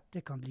at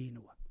dette kan bli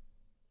noe.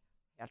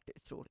 Helt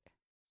utrolig.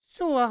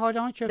 Så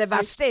hadde han kjøpt Det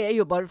verste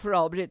jo, bare for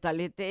å avbryte deg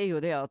litt, det jo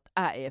det at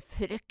jeg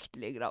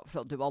fryktelig glad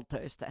for at du valgte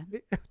Øystein.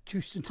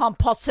 Tusen takk. Han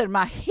passer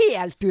meg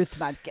helt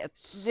utmerket.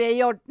 Det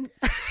gjør den.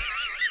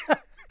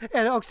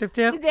 Det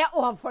akseptert? Det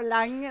var for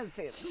lenge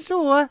siden.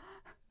 Så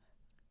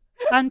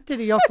endte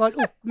det i hvert fall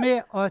opp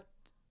med at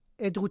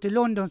jeg dro til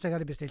London, så jeg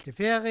hadde bestilt til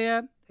ferie.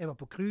 Jeg var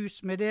på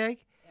cruise med deg.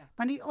 Ja.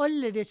 Men i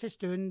alle disse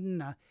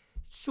stundene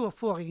så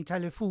får jeg en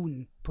telefon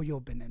på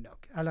jobben en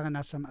dag, eller en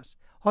SMS.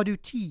 Har du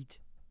tid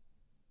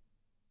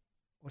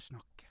å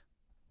snakke?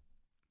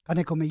 Kan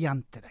jeg komme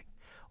hjem til deg?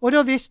 Og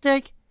da visste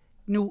jeg,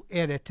 nå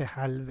det til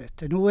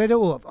helvete. Nå det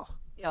over.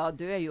 Ja,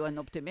 du jo en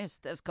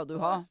optimist. Det skal du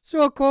ha.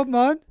 Så kom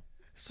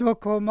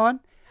han.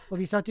 Og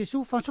vi satt i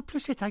sofaen, så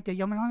plutselig tenkte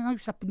jeg, ja, men han har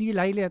jo sett på nye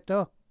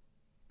leiligheter.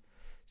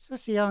 Så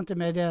sier han til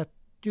meg det, at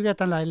du vet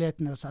den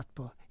leiligheten jeg har sett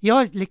på. Ja,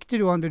 likte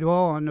du han, vil du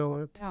ha han,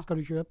 og skal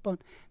du kjøpe han?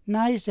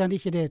 Nei, sier han, det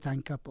ikke det jeg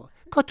tenker på.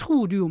 Hva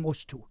tror du om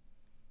oss to?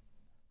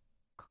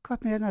 Hva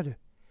mener du?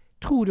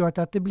 Tror du at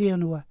dette blir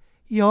noe?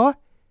 Ja.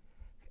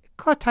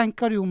 Hva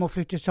tenker du om å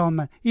flytte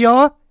sammen?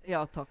 Ja.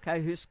 Ja takk,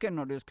 jeg husker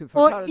når du skulle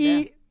fortelle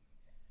det.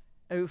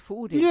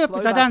 Og i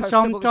løpet av den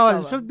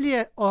samtalen så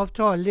ble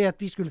avtalen det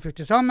at vi skulle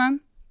flytte sammen.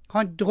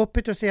 Han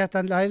droppet å se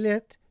etter en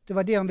leilighet. Det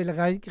var det han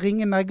ville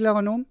ringe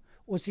megleren om,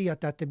 og si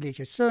at dette ble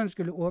ikke sønnen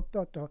skulle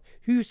åpne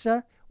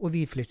huset, og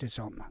vi flyttet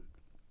sammen.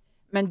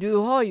 Men du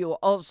har jo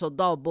altså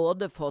da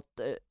både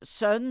fått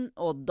sønn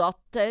og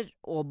datter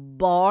og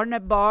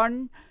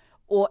barnebarn,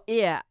 og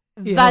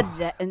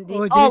verre enn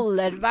de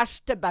aller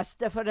verste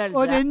besteforeldre.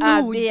 Og det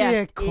nå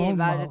det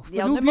kommer.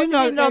 Ja, nå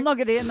begynner han å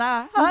grine.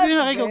 Nå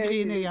begynner jeg å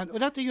grine igjen. Og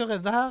dette gjør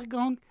jeg hver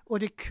gang,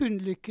 og det kun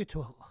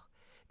lykketårer.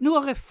 Nå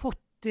har jeg fått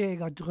det jeg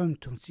har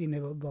drømt om siden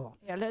jeg var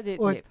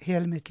barn.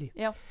 Hele mitt liv.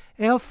 Ja.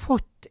 Jeg har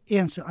fått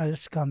en som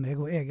elsker meg,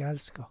 og jeg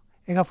elsker.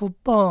 Jeg har fått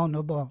barn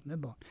og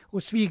barnebarn,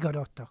 og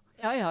svigerdatter.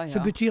 Ja.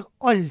 Som betyr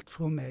alt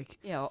for meg.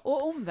 Ja,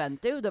 og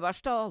omvendt, det jo det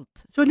verste av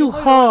alt. Så nå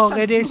har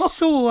jeg det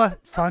så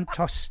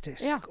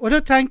fantastisk. Ja. Og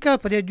da tenker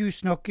jeg på det du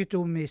snakket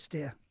om i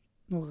sted.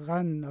 Nå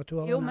renner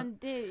tårene. Jo, men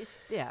det i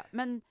sted.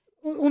 Men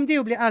om det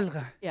å bli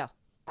eldre. Ja.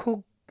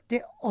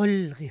 Det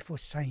aldri for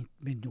sent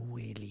med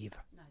noe i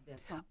livet.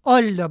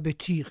 Alder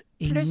betyr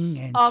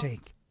ingenting.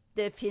 Pluss at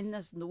det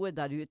finnes noe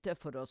der ute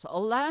for oss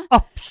alle.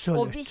 Absolutt.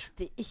 Og hvis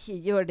det ikke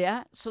gjør det,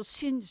 så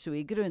synes jo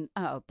i grunnen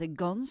at det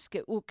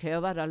ganske ok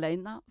å være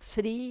alene.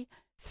 Fri,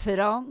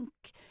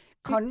 frank,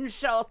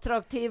 kanskje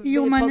attraktiv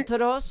på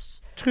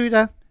tross. Tror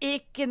det.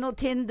 Ikke noe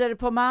Tinder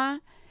på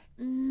meg.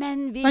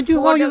 Men vi du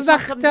får har jo det sånn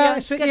vært der,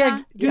 så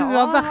jeg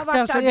har vært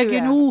der så jeg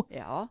nå.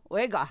 Ja, og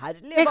jeg har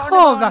herlig jeg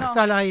har vært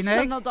alene.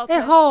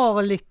 Jeg har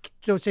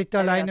likt å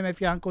sitte alene med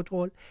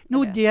fjernkontroll.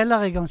 Nå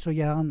deler jeg den så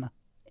gjerne.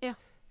 Ja.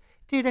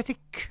 Det dette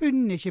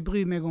kunne ikke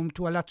bry meg om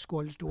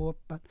toalettskålen stod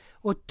åpen,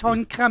 og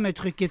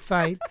tannkremet trykket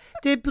feil.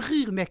 Det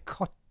bryr meg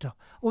katter.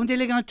 Om det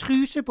ligger en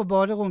truse på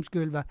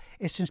baderomsgulvet,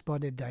 jeg synes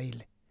bare det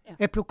deilig.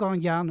 Jeg plukker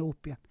den gjerne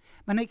opp igjen.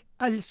 Men jeg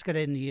elsker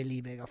det nye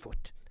livet jeg har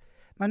fått.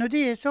 Men når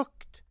det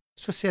sagt,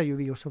 så ser jo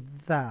vi også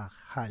hver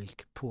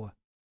helg på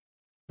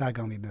hver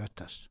gang vi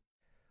møtes.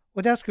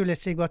 Og der skulle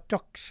Sigvard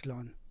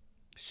Dagsland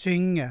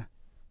synge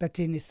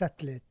Bettini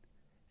Zetlitz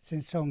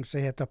sin sang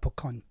som heter På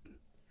kanten.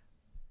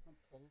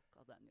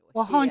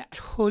 Og han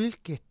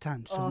tolket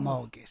den så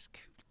magisk.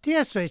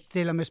 Det som jeg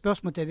stiller meg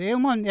spørsmål til, det er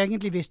om han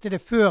egentlig visste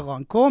det før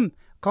han kom,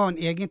 hva han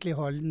egentlig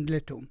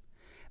handlet om.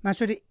 Men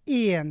så er det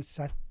én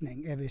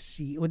setning jeg vil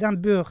si, og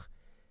den bør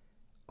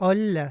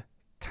alle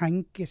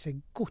tenke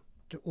seg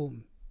godt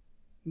om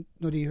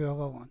når de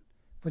hører han.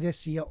 For det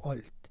sier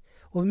alt.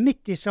 Og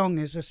midt i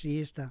sangen så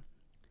sies det,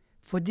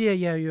 for det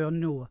jeg gjør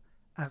nå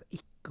er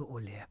ikke å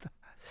leve.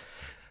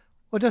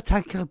 Og da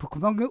tenker jeg på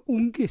hvor mange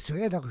unge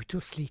som er der ute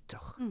og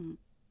sliter.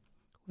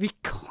 Vi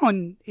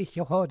kan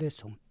ikke ha det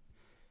sånn.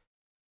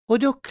 Og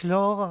da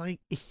klarer jeg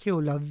ikke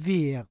å la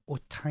være å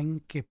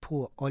tenke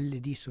på alle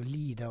de som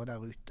lider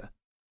der ute.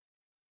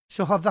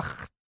 Som har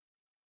vært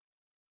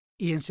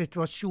i en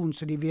situasjon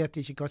så de vet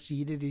ikke hva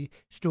side de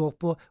står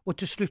på, og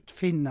til slutt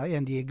finner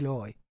en de er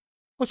glad i.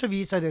 Og så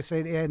viser det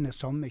seg det ene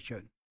samme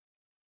kjønn.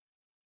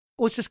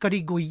 Og så skal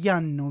de gå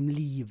gjennom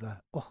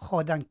livet og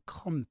ha den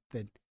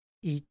kampen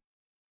i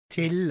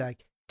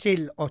tillegg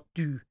til at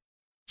du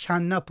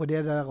kjenner på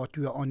det der at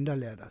du er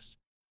annerledes.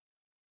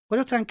 Og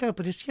da tenker jeg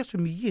på, det skjer så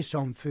mye i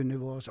samfunnet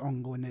vårt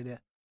angående det.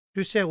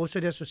 Du ser også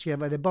det som skjer,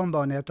 det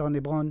Bambaen heter han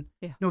i Brann.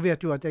 Ja. Nå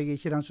vet du at jeg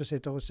ikke er den som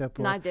sitter og ser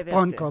på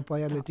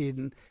brannkamper hele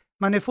tiden.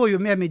 Men jeg får jo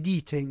med meg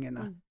de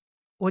tingene.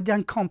 Og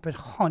den kampen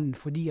han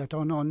fordi at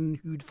han har en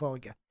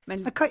hudfarge.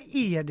 Men hva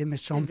er det med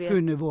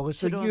samfunnet vårt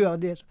som gjør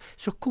det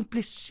så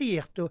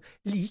komplisert og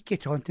like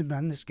til andre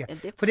mennesker?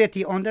 Fordi at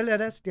de er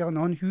annerledes, de har en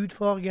annen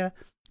hudfarge,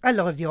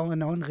 eller at de har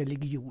en annen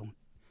religion.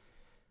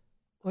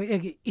 Og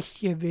jeg er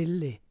ikke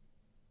villig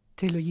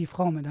til å gi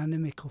fra meg denne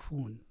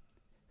mikrofonen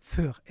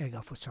før jeg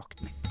har fått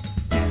sagt mitt.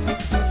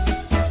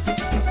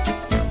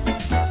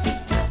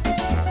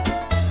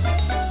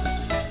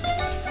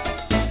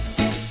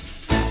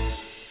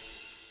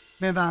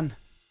 Min venn,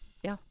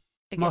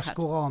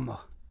 Maskorama.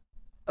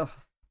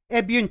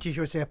 Jeg begynte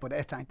ikke å se på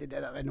det. Jeg tenkte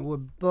det der er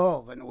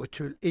bare noe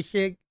tull.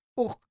 Jeg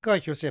orker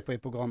ikke å se på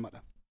i programmet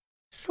der.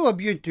 Så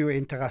begynte jo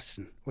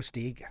interessen å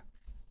stige.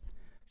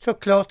 Så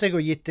klarte jeg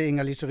å gi til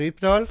Inger-Lise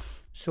Rypdal,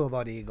 så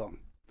var det i gang.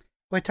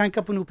 Og jeg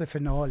tenker på noe på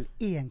finalen,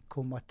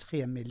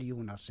 1,3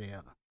 millioner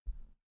seere.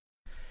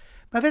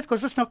 Men vet du hva,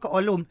 så snakker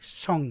alle om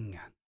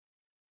sangen.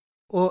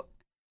 Og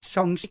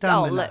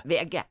sangstemmene. Ikke alle,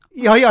 VG.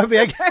 Ja,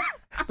 VG.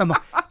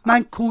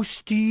 Men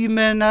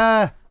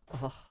kostymene,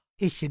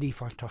 ikke de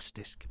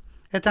fantastisk.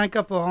 Jeg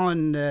tenker på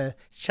han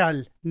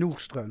Kjell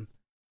Nordstrøm,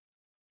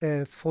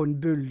 von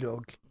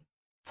Bulldog.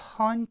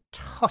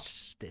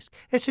 Fantastisk.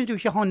 Jeg synes jo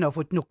ikke han har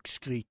fått nok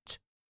skryt.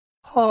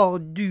 Har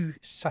du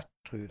sett,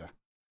 Trude?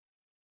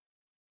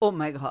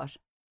 Om jeg har.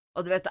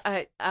 Og du vet,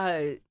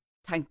 jeg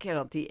tenker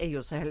at de er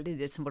jo så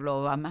heldige de som får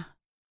lov å være med.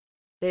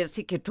 Det er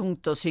sikkert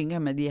tungt å synge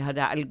med de her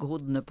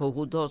elghodene på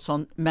hodet og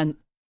sånn, men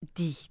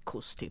de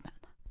kostymene,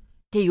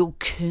 det er jo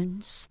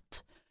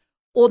kunst.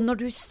 Og når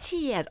du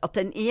ser at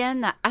den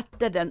ene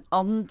etter den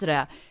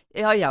andre,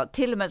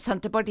 til og med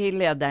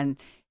Senterpartilederen,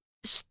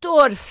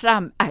 står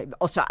frem,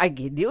 altså jeg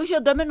gidder jo ikke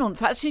å dømme noen,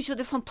 for jeg synes jo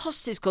det er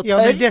fantastisk å tørre. Ja,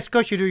 men det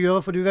skal ikke du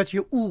gjøre, for du vet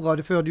ikke ordet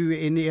av det før du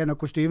er inne i en av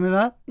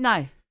kostymene.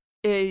 Nei,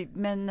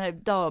 men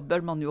da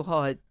bør man jo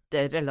ha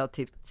et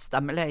relativt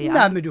stemmeleie.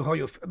 Nei, men du har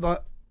jo...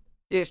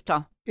 Yrsta.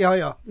 Ja,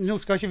 nå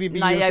skal ikke vi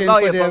bli oss inn på det. Nei, jeg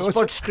var jo på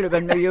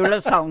sportsklubben med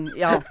julesang,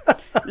 ja.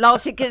 La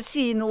oss ikke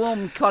si noe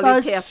om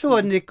kvaliteten. Jeg så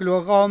Nicolai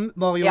Ramm,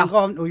 Marion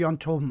Ravn og Jan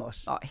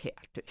Thomas. Ja,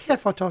 helt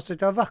fantastisk,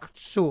 det har vært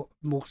så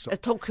morsomt.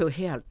 Jeg tok jo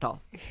helt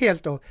av.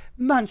 Helt av.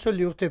 Men så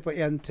lurte jeg på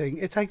en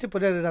ting. Jeg tenkte på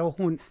det der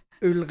hun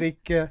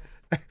Ulrikke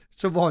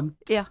som vant.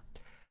 Ja.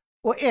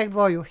 Og jeg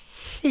var jo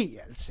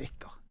helt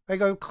sikker.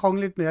 Jeg har jo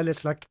kranglet med hele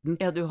slekten.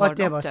 Ja, du har at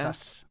det var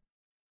Cess.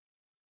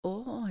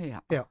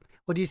 Ja. Ja.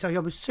 Og de sa,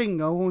 ja, men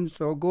synger hun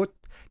så godt?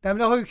 Nei, men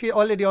det har jo ikke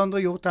alle de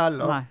andre gjort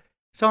heller. Nei.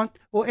 Sant?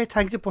 Og jeg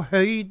tenkte på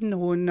høyden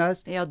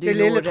hennes, ja, det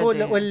lille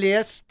trollet, og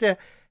leste.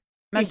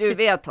 Men du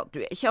vet at du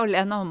er ikke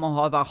alene om å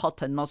ha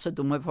hatt en masse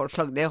dumme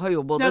forslag. Det har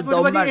jo både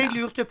dommerne. Det var det jeg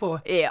lurte på.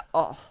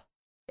 Ja,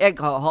 jeg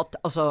har hatt,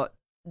 altså,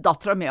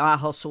 datteren min og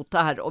jeg har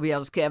suttet her, og vi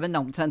har skrevet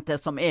omtrent det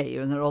som er i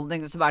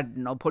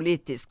underholdningsverden og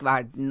politisk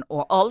verden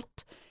og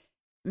alt.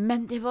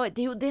 Men det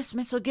er jo det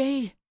som er så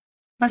gøy.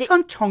 Men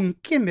sånn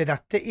tanken med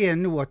dette er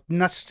nå at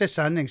neste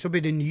sending så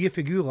blir det nye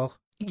figurer.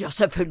 Ja,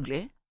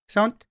 selvfølgelig.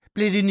 Sant?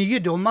 Blir det nye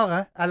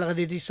dommere, eller er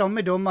det de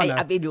samme dommerne?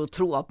 Jeg vil jo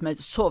tro at med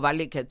så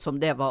vellykket som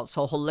det var,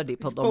 så holder de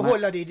på dommer. Og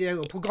holder de det,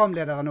 og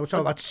programlederne også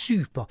har vært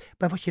super.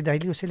 Men det var ikke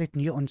deilig å se litt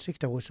nye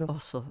ansikter også?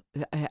 Også,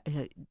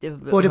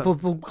 både på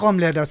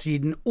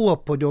programledersiden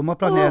og på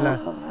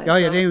dommerpanelet. Ja,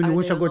 det er jo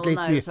noen som har gått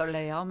litt ny. Det er jo noen så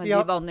leie, men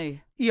de var ny.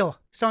 Ja,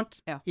 sant?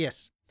 Ja.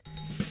 Yes.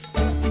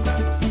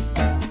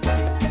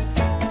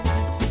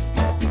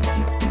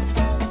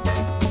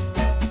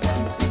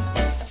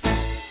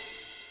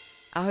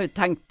 Jeg har jo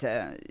tenkt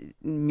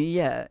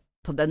mye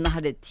på denne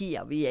her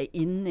tida vi er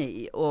inne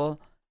i, og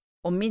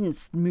og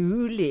minst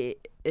mulig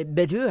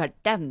berørt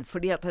den,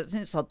 fordi at jeg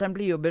synes at den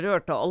blir jo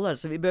berørt av alle,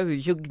 så vi behøver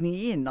jo ikke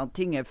gni inn at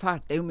ting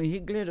fælt. Det jo mye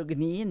hyggeligere å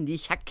gni inn de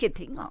kjekke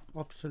tingene.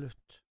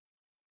 Absolutt.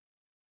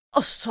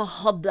 Og så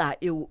hadde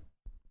jeg jo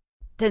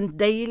den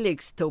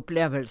deiligste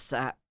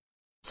opplevelse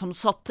som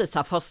satte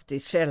seg fast i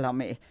sjela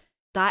mi,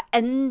 da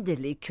jeg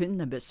endelig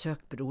kunne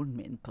besøke broren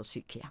min på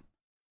sykehjem.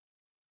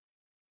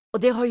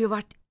 Og det har jo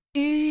vært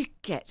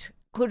uker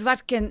hvor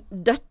hverken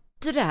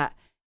døtre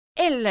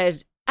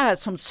eller jeg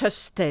som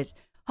søster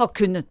har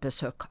kunnet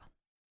besøke han.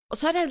 Og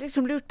så har jeg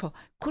liksom lurt på,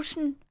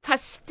 hvordan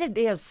fester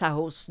det seg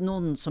hos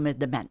noen som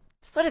dement,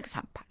 for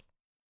eksempel?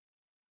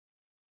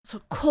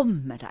 Så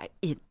kommer jeg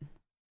inn.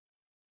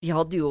 De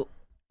hadde jo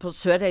på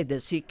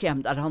Søreide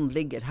sykehjem, der han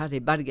ligger her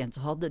i Bergen,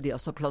 så hadde de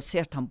altså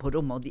plassert ham på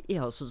rommet, og de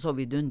altså så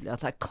vidunderlige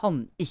at jeg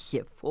kan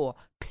ikke få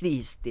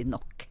prist de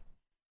nok.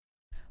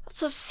 Og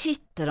så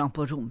sitter han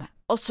på rommet,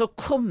 og så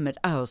kommer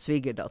jeg og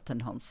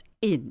svigerdatteren hans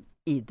inn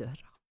i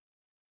døra.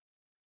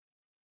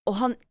 Og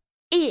han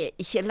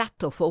ikke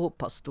lett å få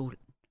opp av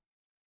stolen.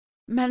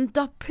 Men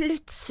da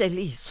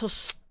plutselig så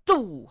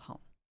sto han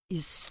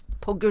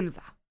på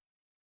gulvet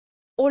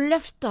og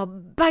løftet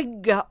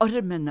begge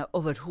armene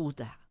over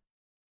hodet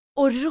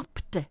og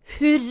ropte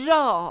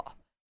hurra!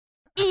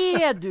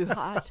 Du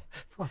her?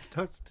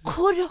 Fantastisk.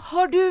 Hvor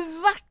har du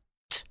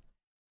vært?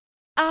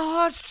 Jeg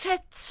har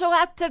sett så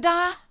etter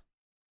deg.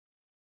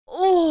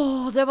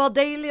 Det var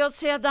deilig å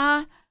se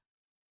deg.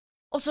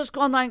 Og så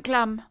skal han ha en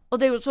klem, og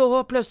det jo så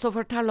håpløst å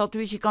fortelle at du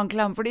ikke kan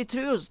klemme, for de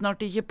tror jo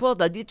snart ikke på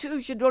deg, de tror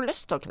ikke du har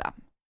lyst til å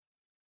klemme.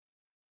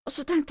 Og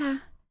så tenkte jeg,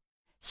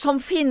 som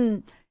Finn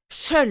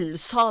selv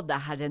sa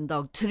det her en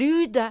dag,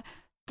 Trude,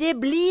 det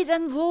blir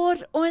en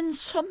vår og en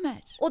sommer,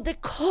 og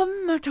det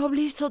kommer til å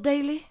bli så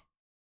deilig.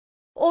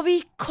 Og vi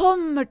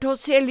kommer til å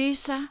se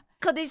lyset.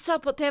 Hva de sa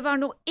på TV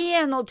nå,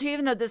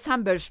 21.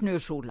 desember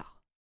snur sola.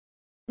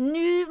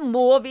 Nå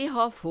må vi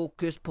ha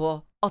fokus på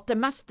at det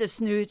meste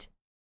snur.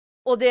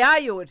 Og det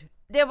jeg gjorde,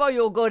 det var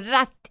jo å gå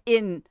rett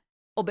inn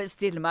og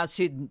bestille meg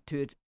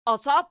sydentur.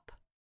 ASAP,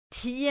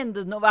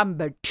 10.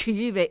 november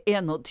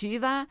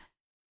 2021.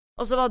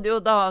 Og så var det jo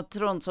da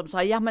Trond som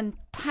sa, ja, men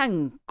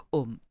tenk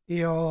om.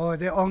 Ja,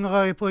 det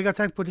angrer jeg på. Jeg har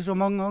tenkt på det så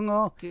mange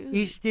ganger.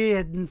 I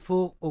stedet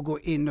for å gå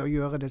inn og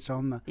gjøre det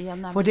samme. Ja,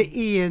 for det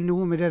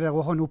noe med det der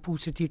å ha noe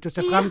positivt å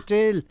se frem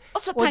til.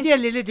 Og det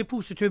lille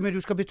depositumet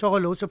du skal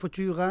betale også for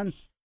turen.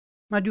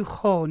 Men du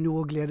har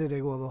noe å glede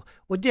deg over.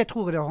 Og det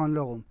tror jeg det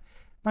handler om.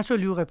 Men så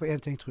lurer jeg på en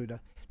ting, Trude.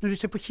 Når du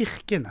ser på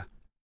kirkene,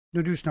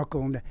 når du snakker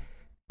om det,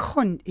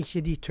 kan ikke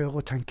de tørre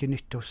å tenke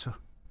nytt også?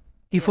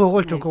 I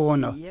forhold til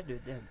korona. Sier du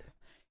det?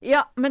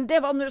 Ja, men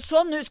det var nå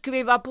sånn, nå skulle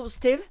vi være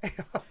positive.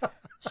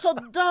 Så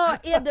da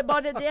det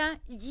bare det,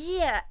 gi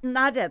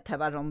nærhet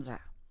til hverandre.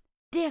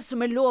 Det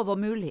som lov og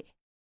mulig.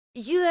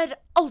 Gjør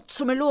alt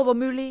som lov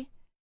og mulig.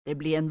 Det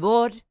blir en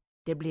vår,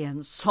 det blir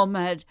en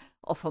sommer,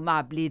 og for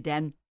meg blir det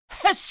en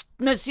høst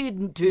med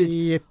sydentur.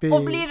 Yippie.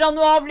 Og blir han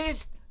nå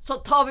avlyst, så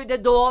tar vi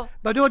det da.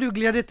 Men da har du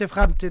gledet deg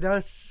frem til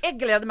det? Jeg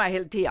gleder meg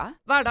hele tiden,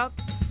 hver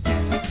dag.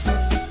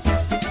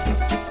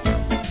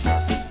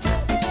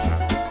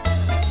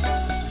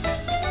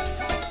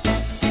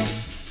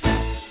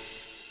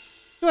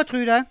 Da,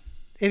 Trude,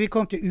 vi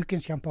kommet til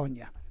ukens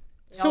champagne.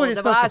 Ja,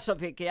 det var jeg som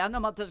fikk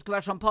igjennom at det skulle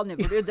være champagne,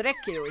 for du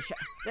drikker jo ikke.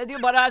 Det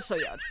jo bare jeg som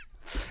gjør.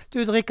 Du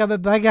drikker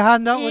med begge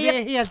hender, og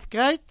det helt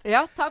greit.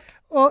 Ja, takk.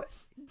 Og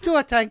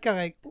da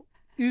tenker jeg,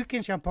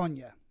 ukens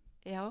champagne.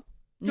 Ja.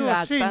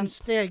 Da syns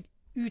jeg,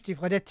 ut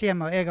ifra det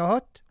temaet jeg har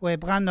hatt, og jeg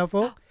brenner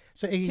for,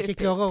 så jeg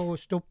ikke klarer å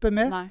stoppe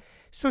med,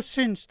 så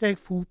syns jeg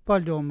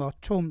fotballdommer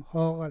Tom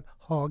Harald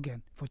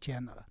Hagen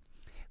fortjener det.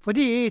 For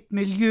det et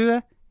miljø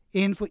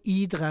innenfor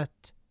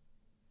idrett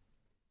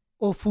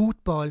og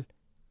fotball.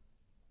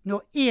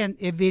 Når en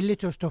villig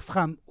til å stå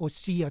frem og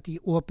si at de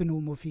åpen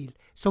homofil,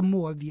 så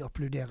må vi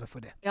applaudere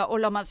for det. Ja,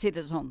 og la meg si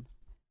det sånn.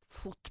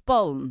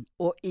 Fotballen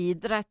og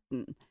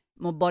idretten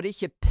må bare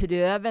ikke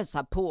prøve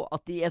seg på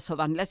at de så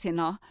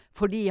vennligsinnet,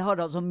 for de har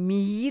altså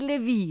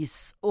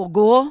milevis å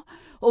gå,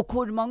 og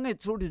hvor mange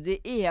tror du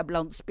det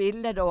blant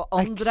spillere og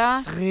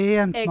andre?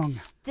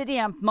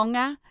 Ekstremt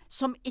mange,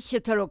 som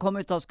ikke tør å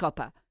komme ut av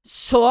skapet.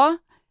 Så,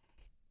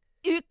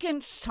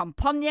 ukens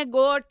champagne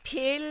går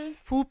til...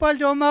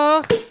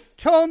 Fotballdommer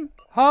Tom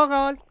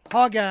Harald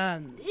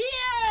Hagen.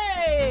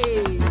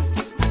 Yay!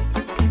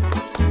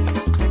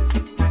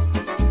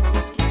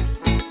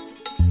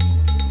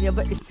 Ja,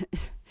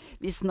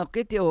 vi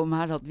snakket jo om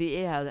her at vi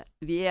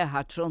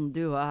her, Trond,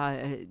 du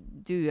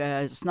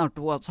snart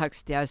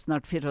 62, jeg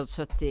snart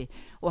 74,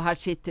 og her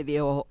sitter vi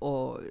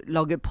og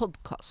lager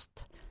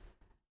podcast.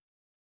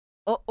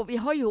 Og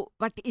vi har jo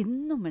vært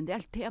innom en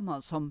del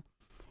temaer som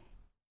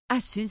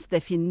jeg synes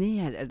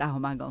definerer det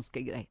og meg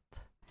ganske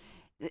greit.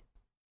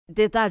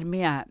 Det der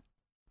med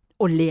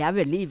å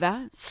leve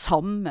livet,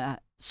 samme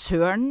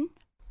søren,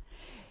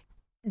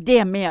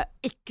 det med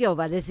ikke å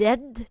være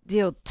redd,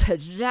 det å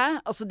tørre,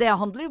 altså det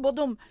handler jo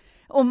både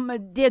om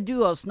det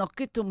du har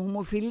snakket om,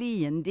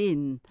 homofilien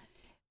din,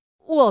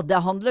 Og det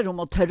handler om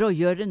å tørre å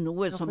gjøre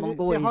noe som man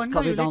går i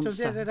Skal vi danse. Det handler jo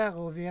litt om det der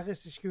å være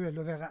seg selv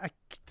og være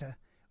ekte.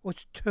 Og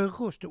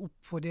tørre å stå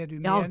opp for det du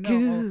mener.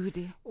 Gud.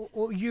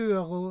 Og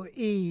gjør og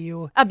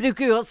er. Jeg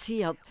bruker jo å si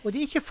at... Og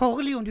det er ikke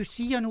farlig om du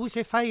sier noe som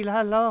er feil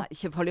heller. Nei,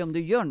 ikke farlig om du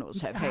gjør noe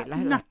som er feil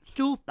heller.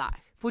 Nettopp. Nei.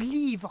 For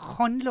livet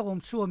handler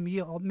om så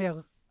mye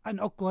mer enn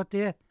akkurat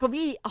det. For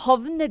vi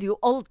havner jo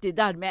alltid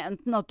der med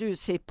enten at du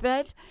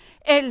sipper,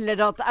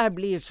 eller at jeg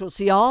blir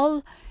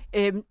sosial,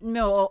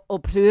 med å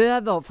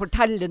prøve å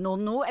fortelle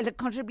noe, eller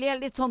kanskje blir jeg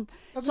litt sånn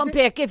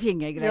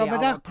pekefingergreie av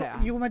og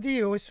til. Jo, men det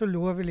er jo også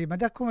lovlig,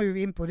 men der kommer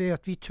vi inn på det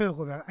at vi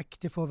tør å være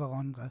ekte for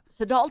hverandre.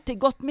 Så det er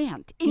alltid godt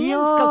ment.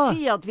 Ingen skal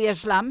si at vi er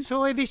slemme.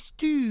 Så hvis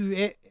du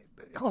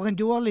har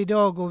en dårlig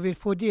dag og vil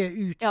få det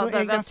ut, så er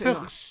jeg den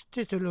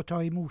første til å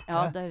ta imot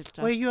det.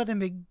 Og jeg gjør det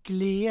med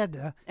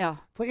glede. Ja.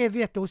 For jeg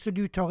vet også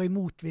du tar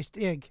imot hvis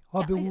jeg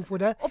har behov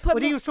for det. Og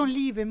det er jo sånn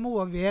livet må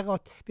være,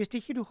 at hvis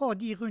ikke du har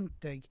de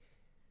rundt deg,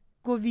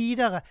 gå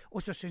videre.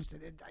 Og så synes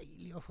jeg det er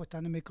deilig å få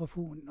denne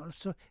mikrofonen.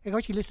 Altså, jeg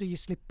har ikke lyst til å gi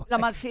slipp på. La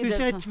meg si det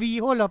sånn.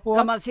 Tviholder på.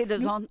 La meg si det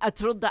sånn. Jeg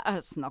trodde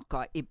jeg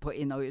snakket på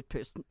inn- og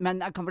utpust.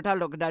 Men jeg kan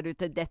fortelle dere der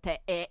ute, dette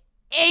er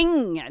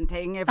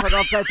ingenting i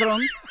forhold til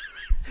Trond.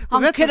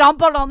 Han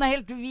kramper, han er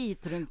helt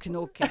hvit rundt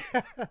knoken.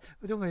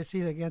 Da må jeg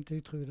si deg en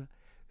ting, Trude.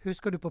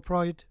 Husker du på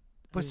Pride?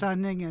 På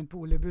sendingen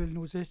på Ole Bull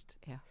nå sist?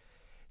 Ja.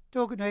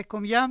 Da når jeg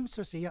kom hjem,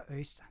 så sier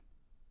Øystein,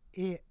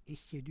 er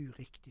ikke du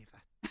riktig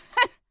rett?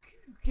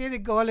 Hva er det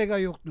gale jeg har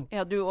gjort nå?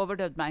 Ja, du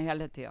overdøde meg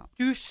hele tiden.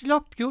 Du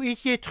slapp jo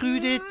ikke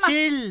Trude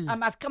til! Jeg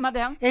merker meg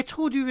det. Jeg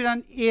tror du er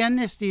den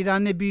eneste i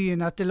denne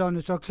byen etter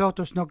landet som har klart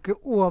å snakke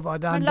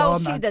over den damen. Men la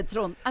oss si det,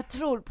 Trond. Jeg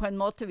tror på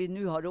en måte vi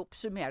nå har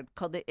oppsummert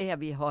hva det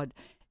er vi har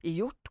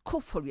gjort,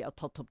 hvorfor vi har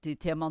tatt opp de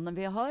temaene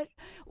vi har,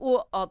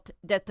 og at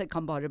dette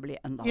kan bare bli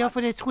enda. Ja,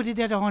 for jeg tror det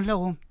er det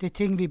handler om. Det er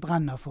ting vi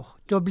brenner for.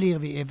 Da blir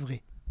vi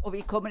ivrig. Og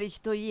vi kommer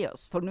ikke til å gi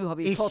oss, for nå har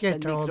vi fått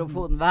en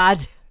mikrofon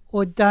hver.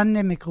 Og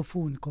denne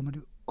mikrofonen kommer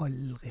du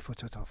aldri få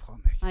til å ta fra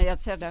meg. Nei, jeg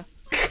ser det.